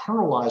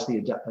internalize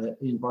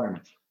the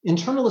environment.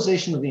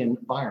 Internalization of the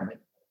environment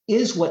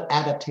is what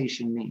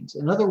adaptation means.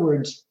 In other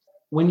words,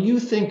 when you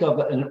think of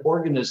an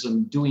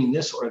organism doing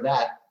this or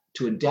that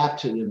to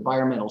adapt to the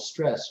environmental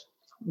stress,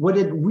 what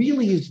it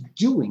really is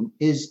doing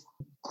is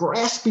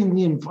grasping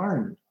the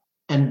environment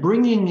and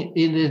bringing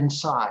it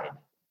inside.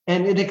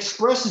 And it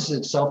expresses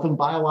itself in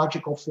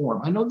biological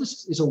form. I know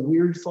this is a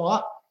weird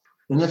thought,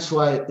 and that's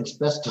why it's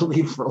best to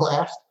leave for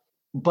last.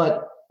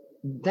 But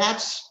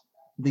that's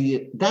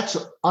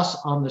us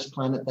on this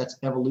planet. That's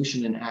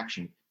evolution in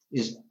action,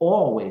 is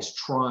always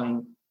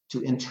trying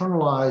to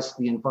internalize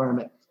the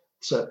environment.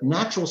 So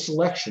natural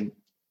selection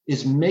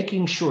is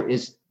making sure,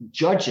 is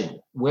judging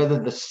whether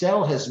the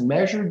cell has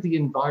measured the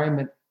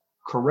environment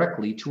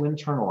correctly to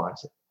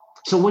internalize it.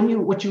 So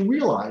what you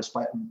realize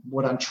by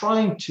what I'm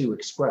trying to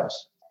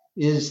express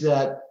is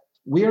that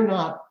we're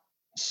not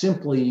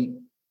simply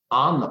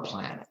on the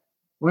planet.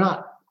 We're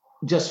not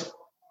just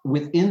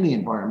within the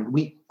environment.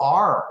 We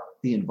are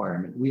the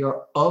environment. We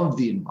are of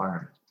the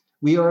environment.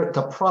 We are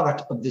the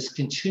product of this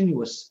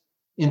continuous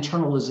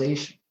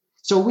internalization.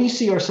 So we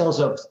see ourselves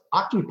as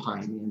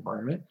occupying the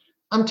environment.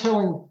 I'm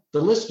telling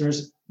the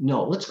listeners,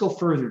 no, let's go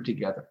further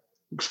together.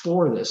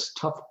 Explore this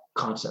tough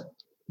concept.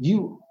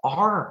 You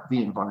are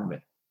the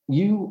environment.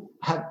 You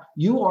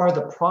are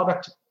the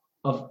product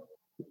of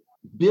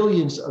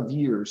billions of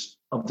years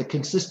of the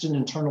consistent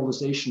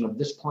internalization of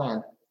this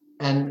planet,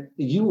 and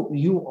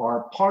you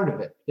are part of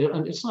it.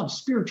 It's not a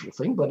spiritual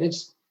thing, but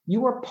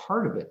you are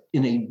part of it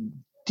in a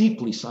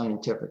deeply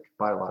scientific,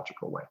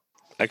 biological way.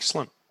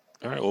 Excellent.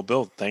 All right. Well,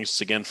 Bill,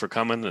 thanks again for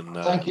coming and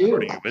thank you.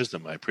 sharing your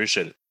wisdom. I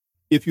appreciate it.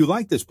 If you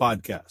like this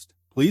podcast,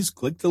 please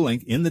click the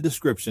link in the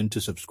description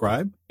to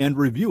subscribe and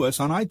review us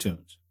on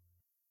iTunes.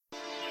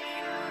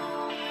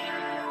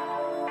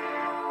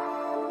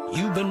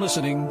 You've been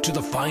listening to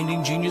the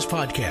Finding Genius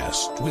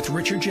podcast with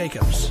Richard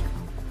Jacobs.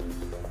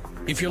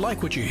 If you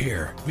like what you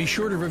hear, be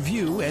sure to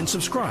review and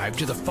subscribe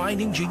to the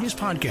Finding Genius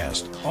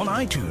podcast on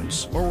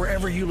iTunes or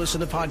wherever you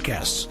listen to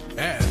podcasts.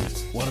 And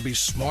want to be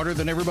smarter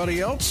than everybody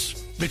else?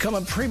 Become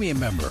a premium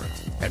member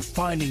at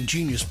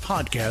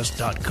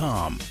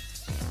findinggeniuspodcast.com.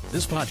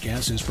 This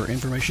podcast is for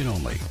information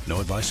only. No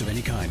advice of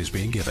any kind is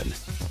being given.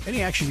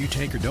 Any action you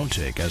take or don't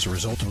take as a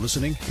result of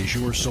listening is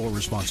your sole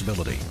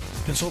responsibility.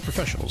 Consult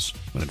professionals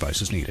when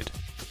advice is needed.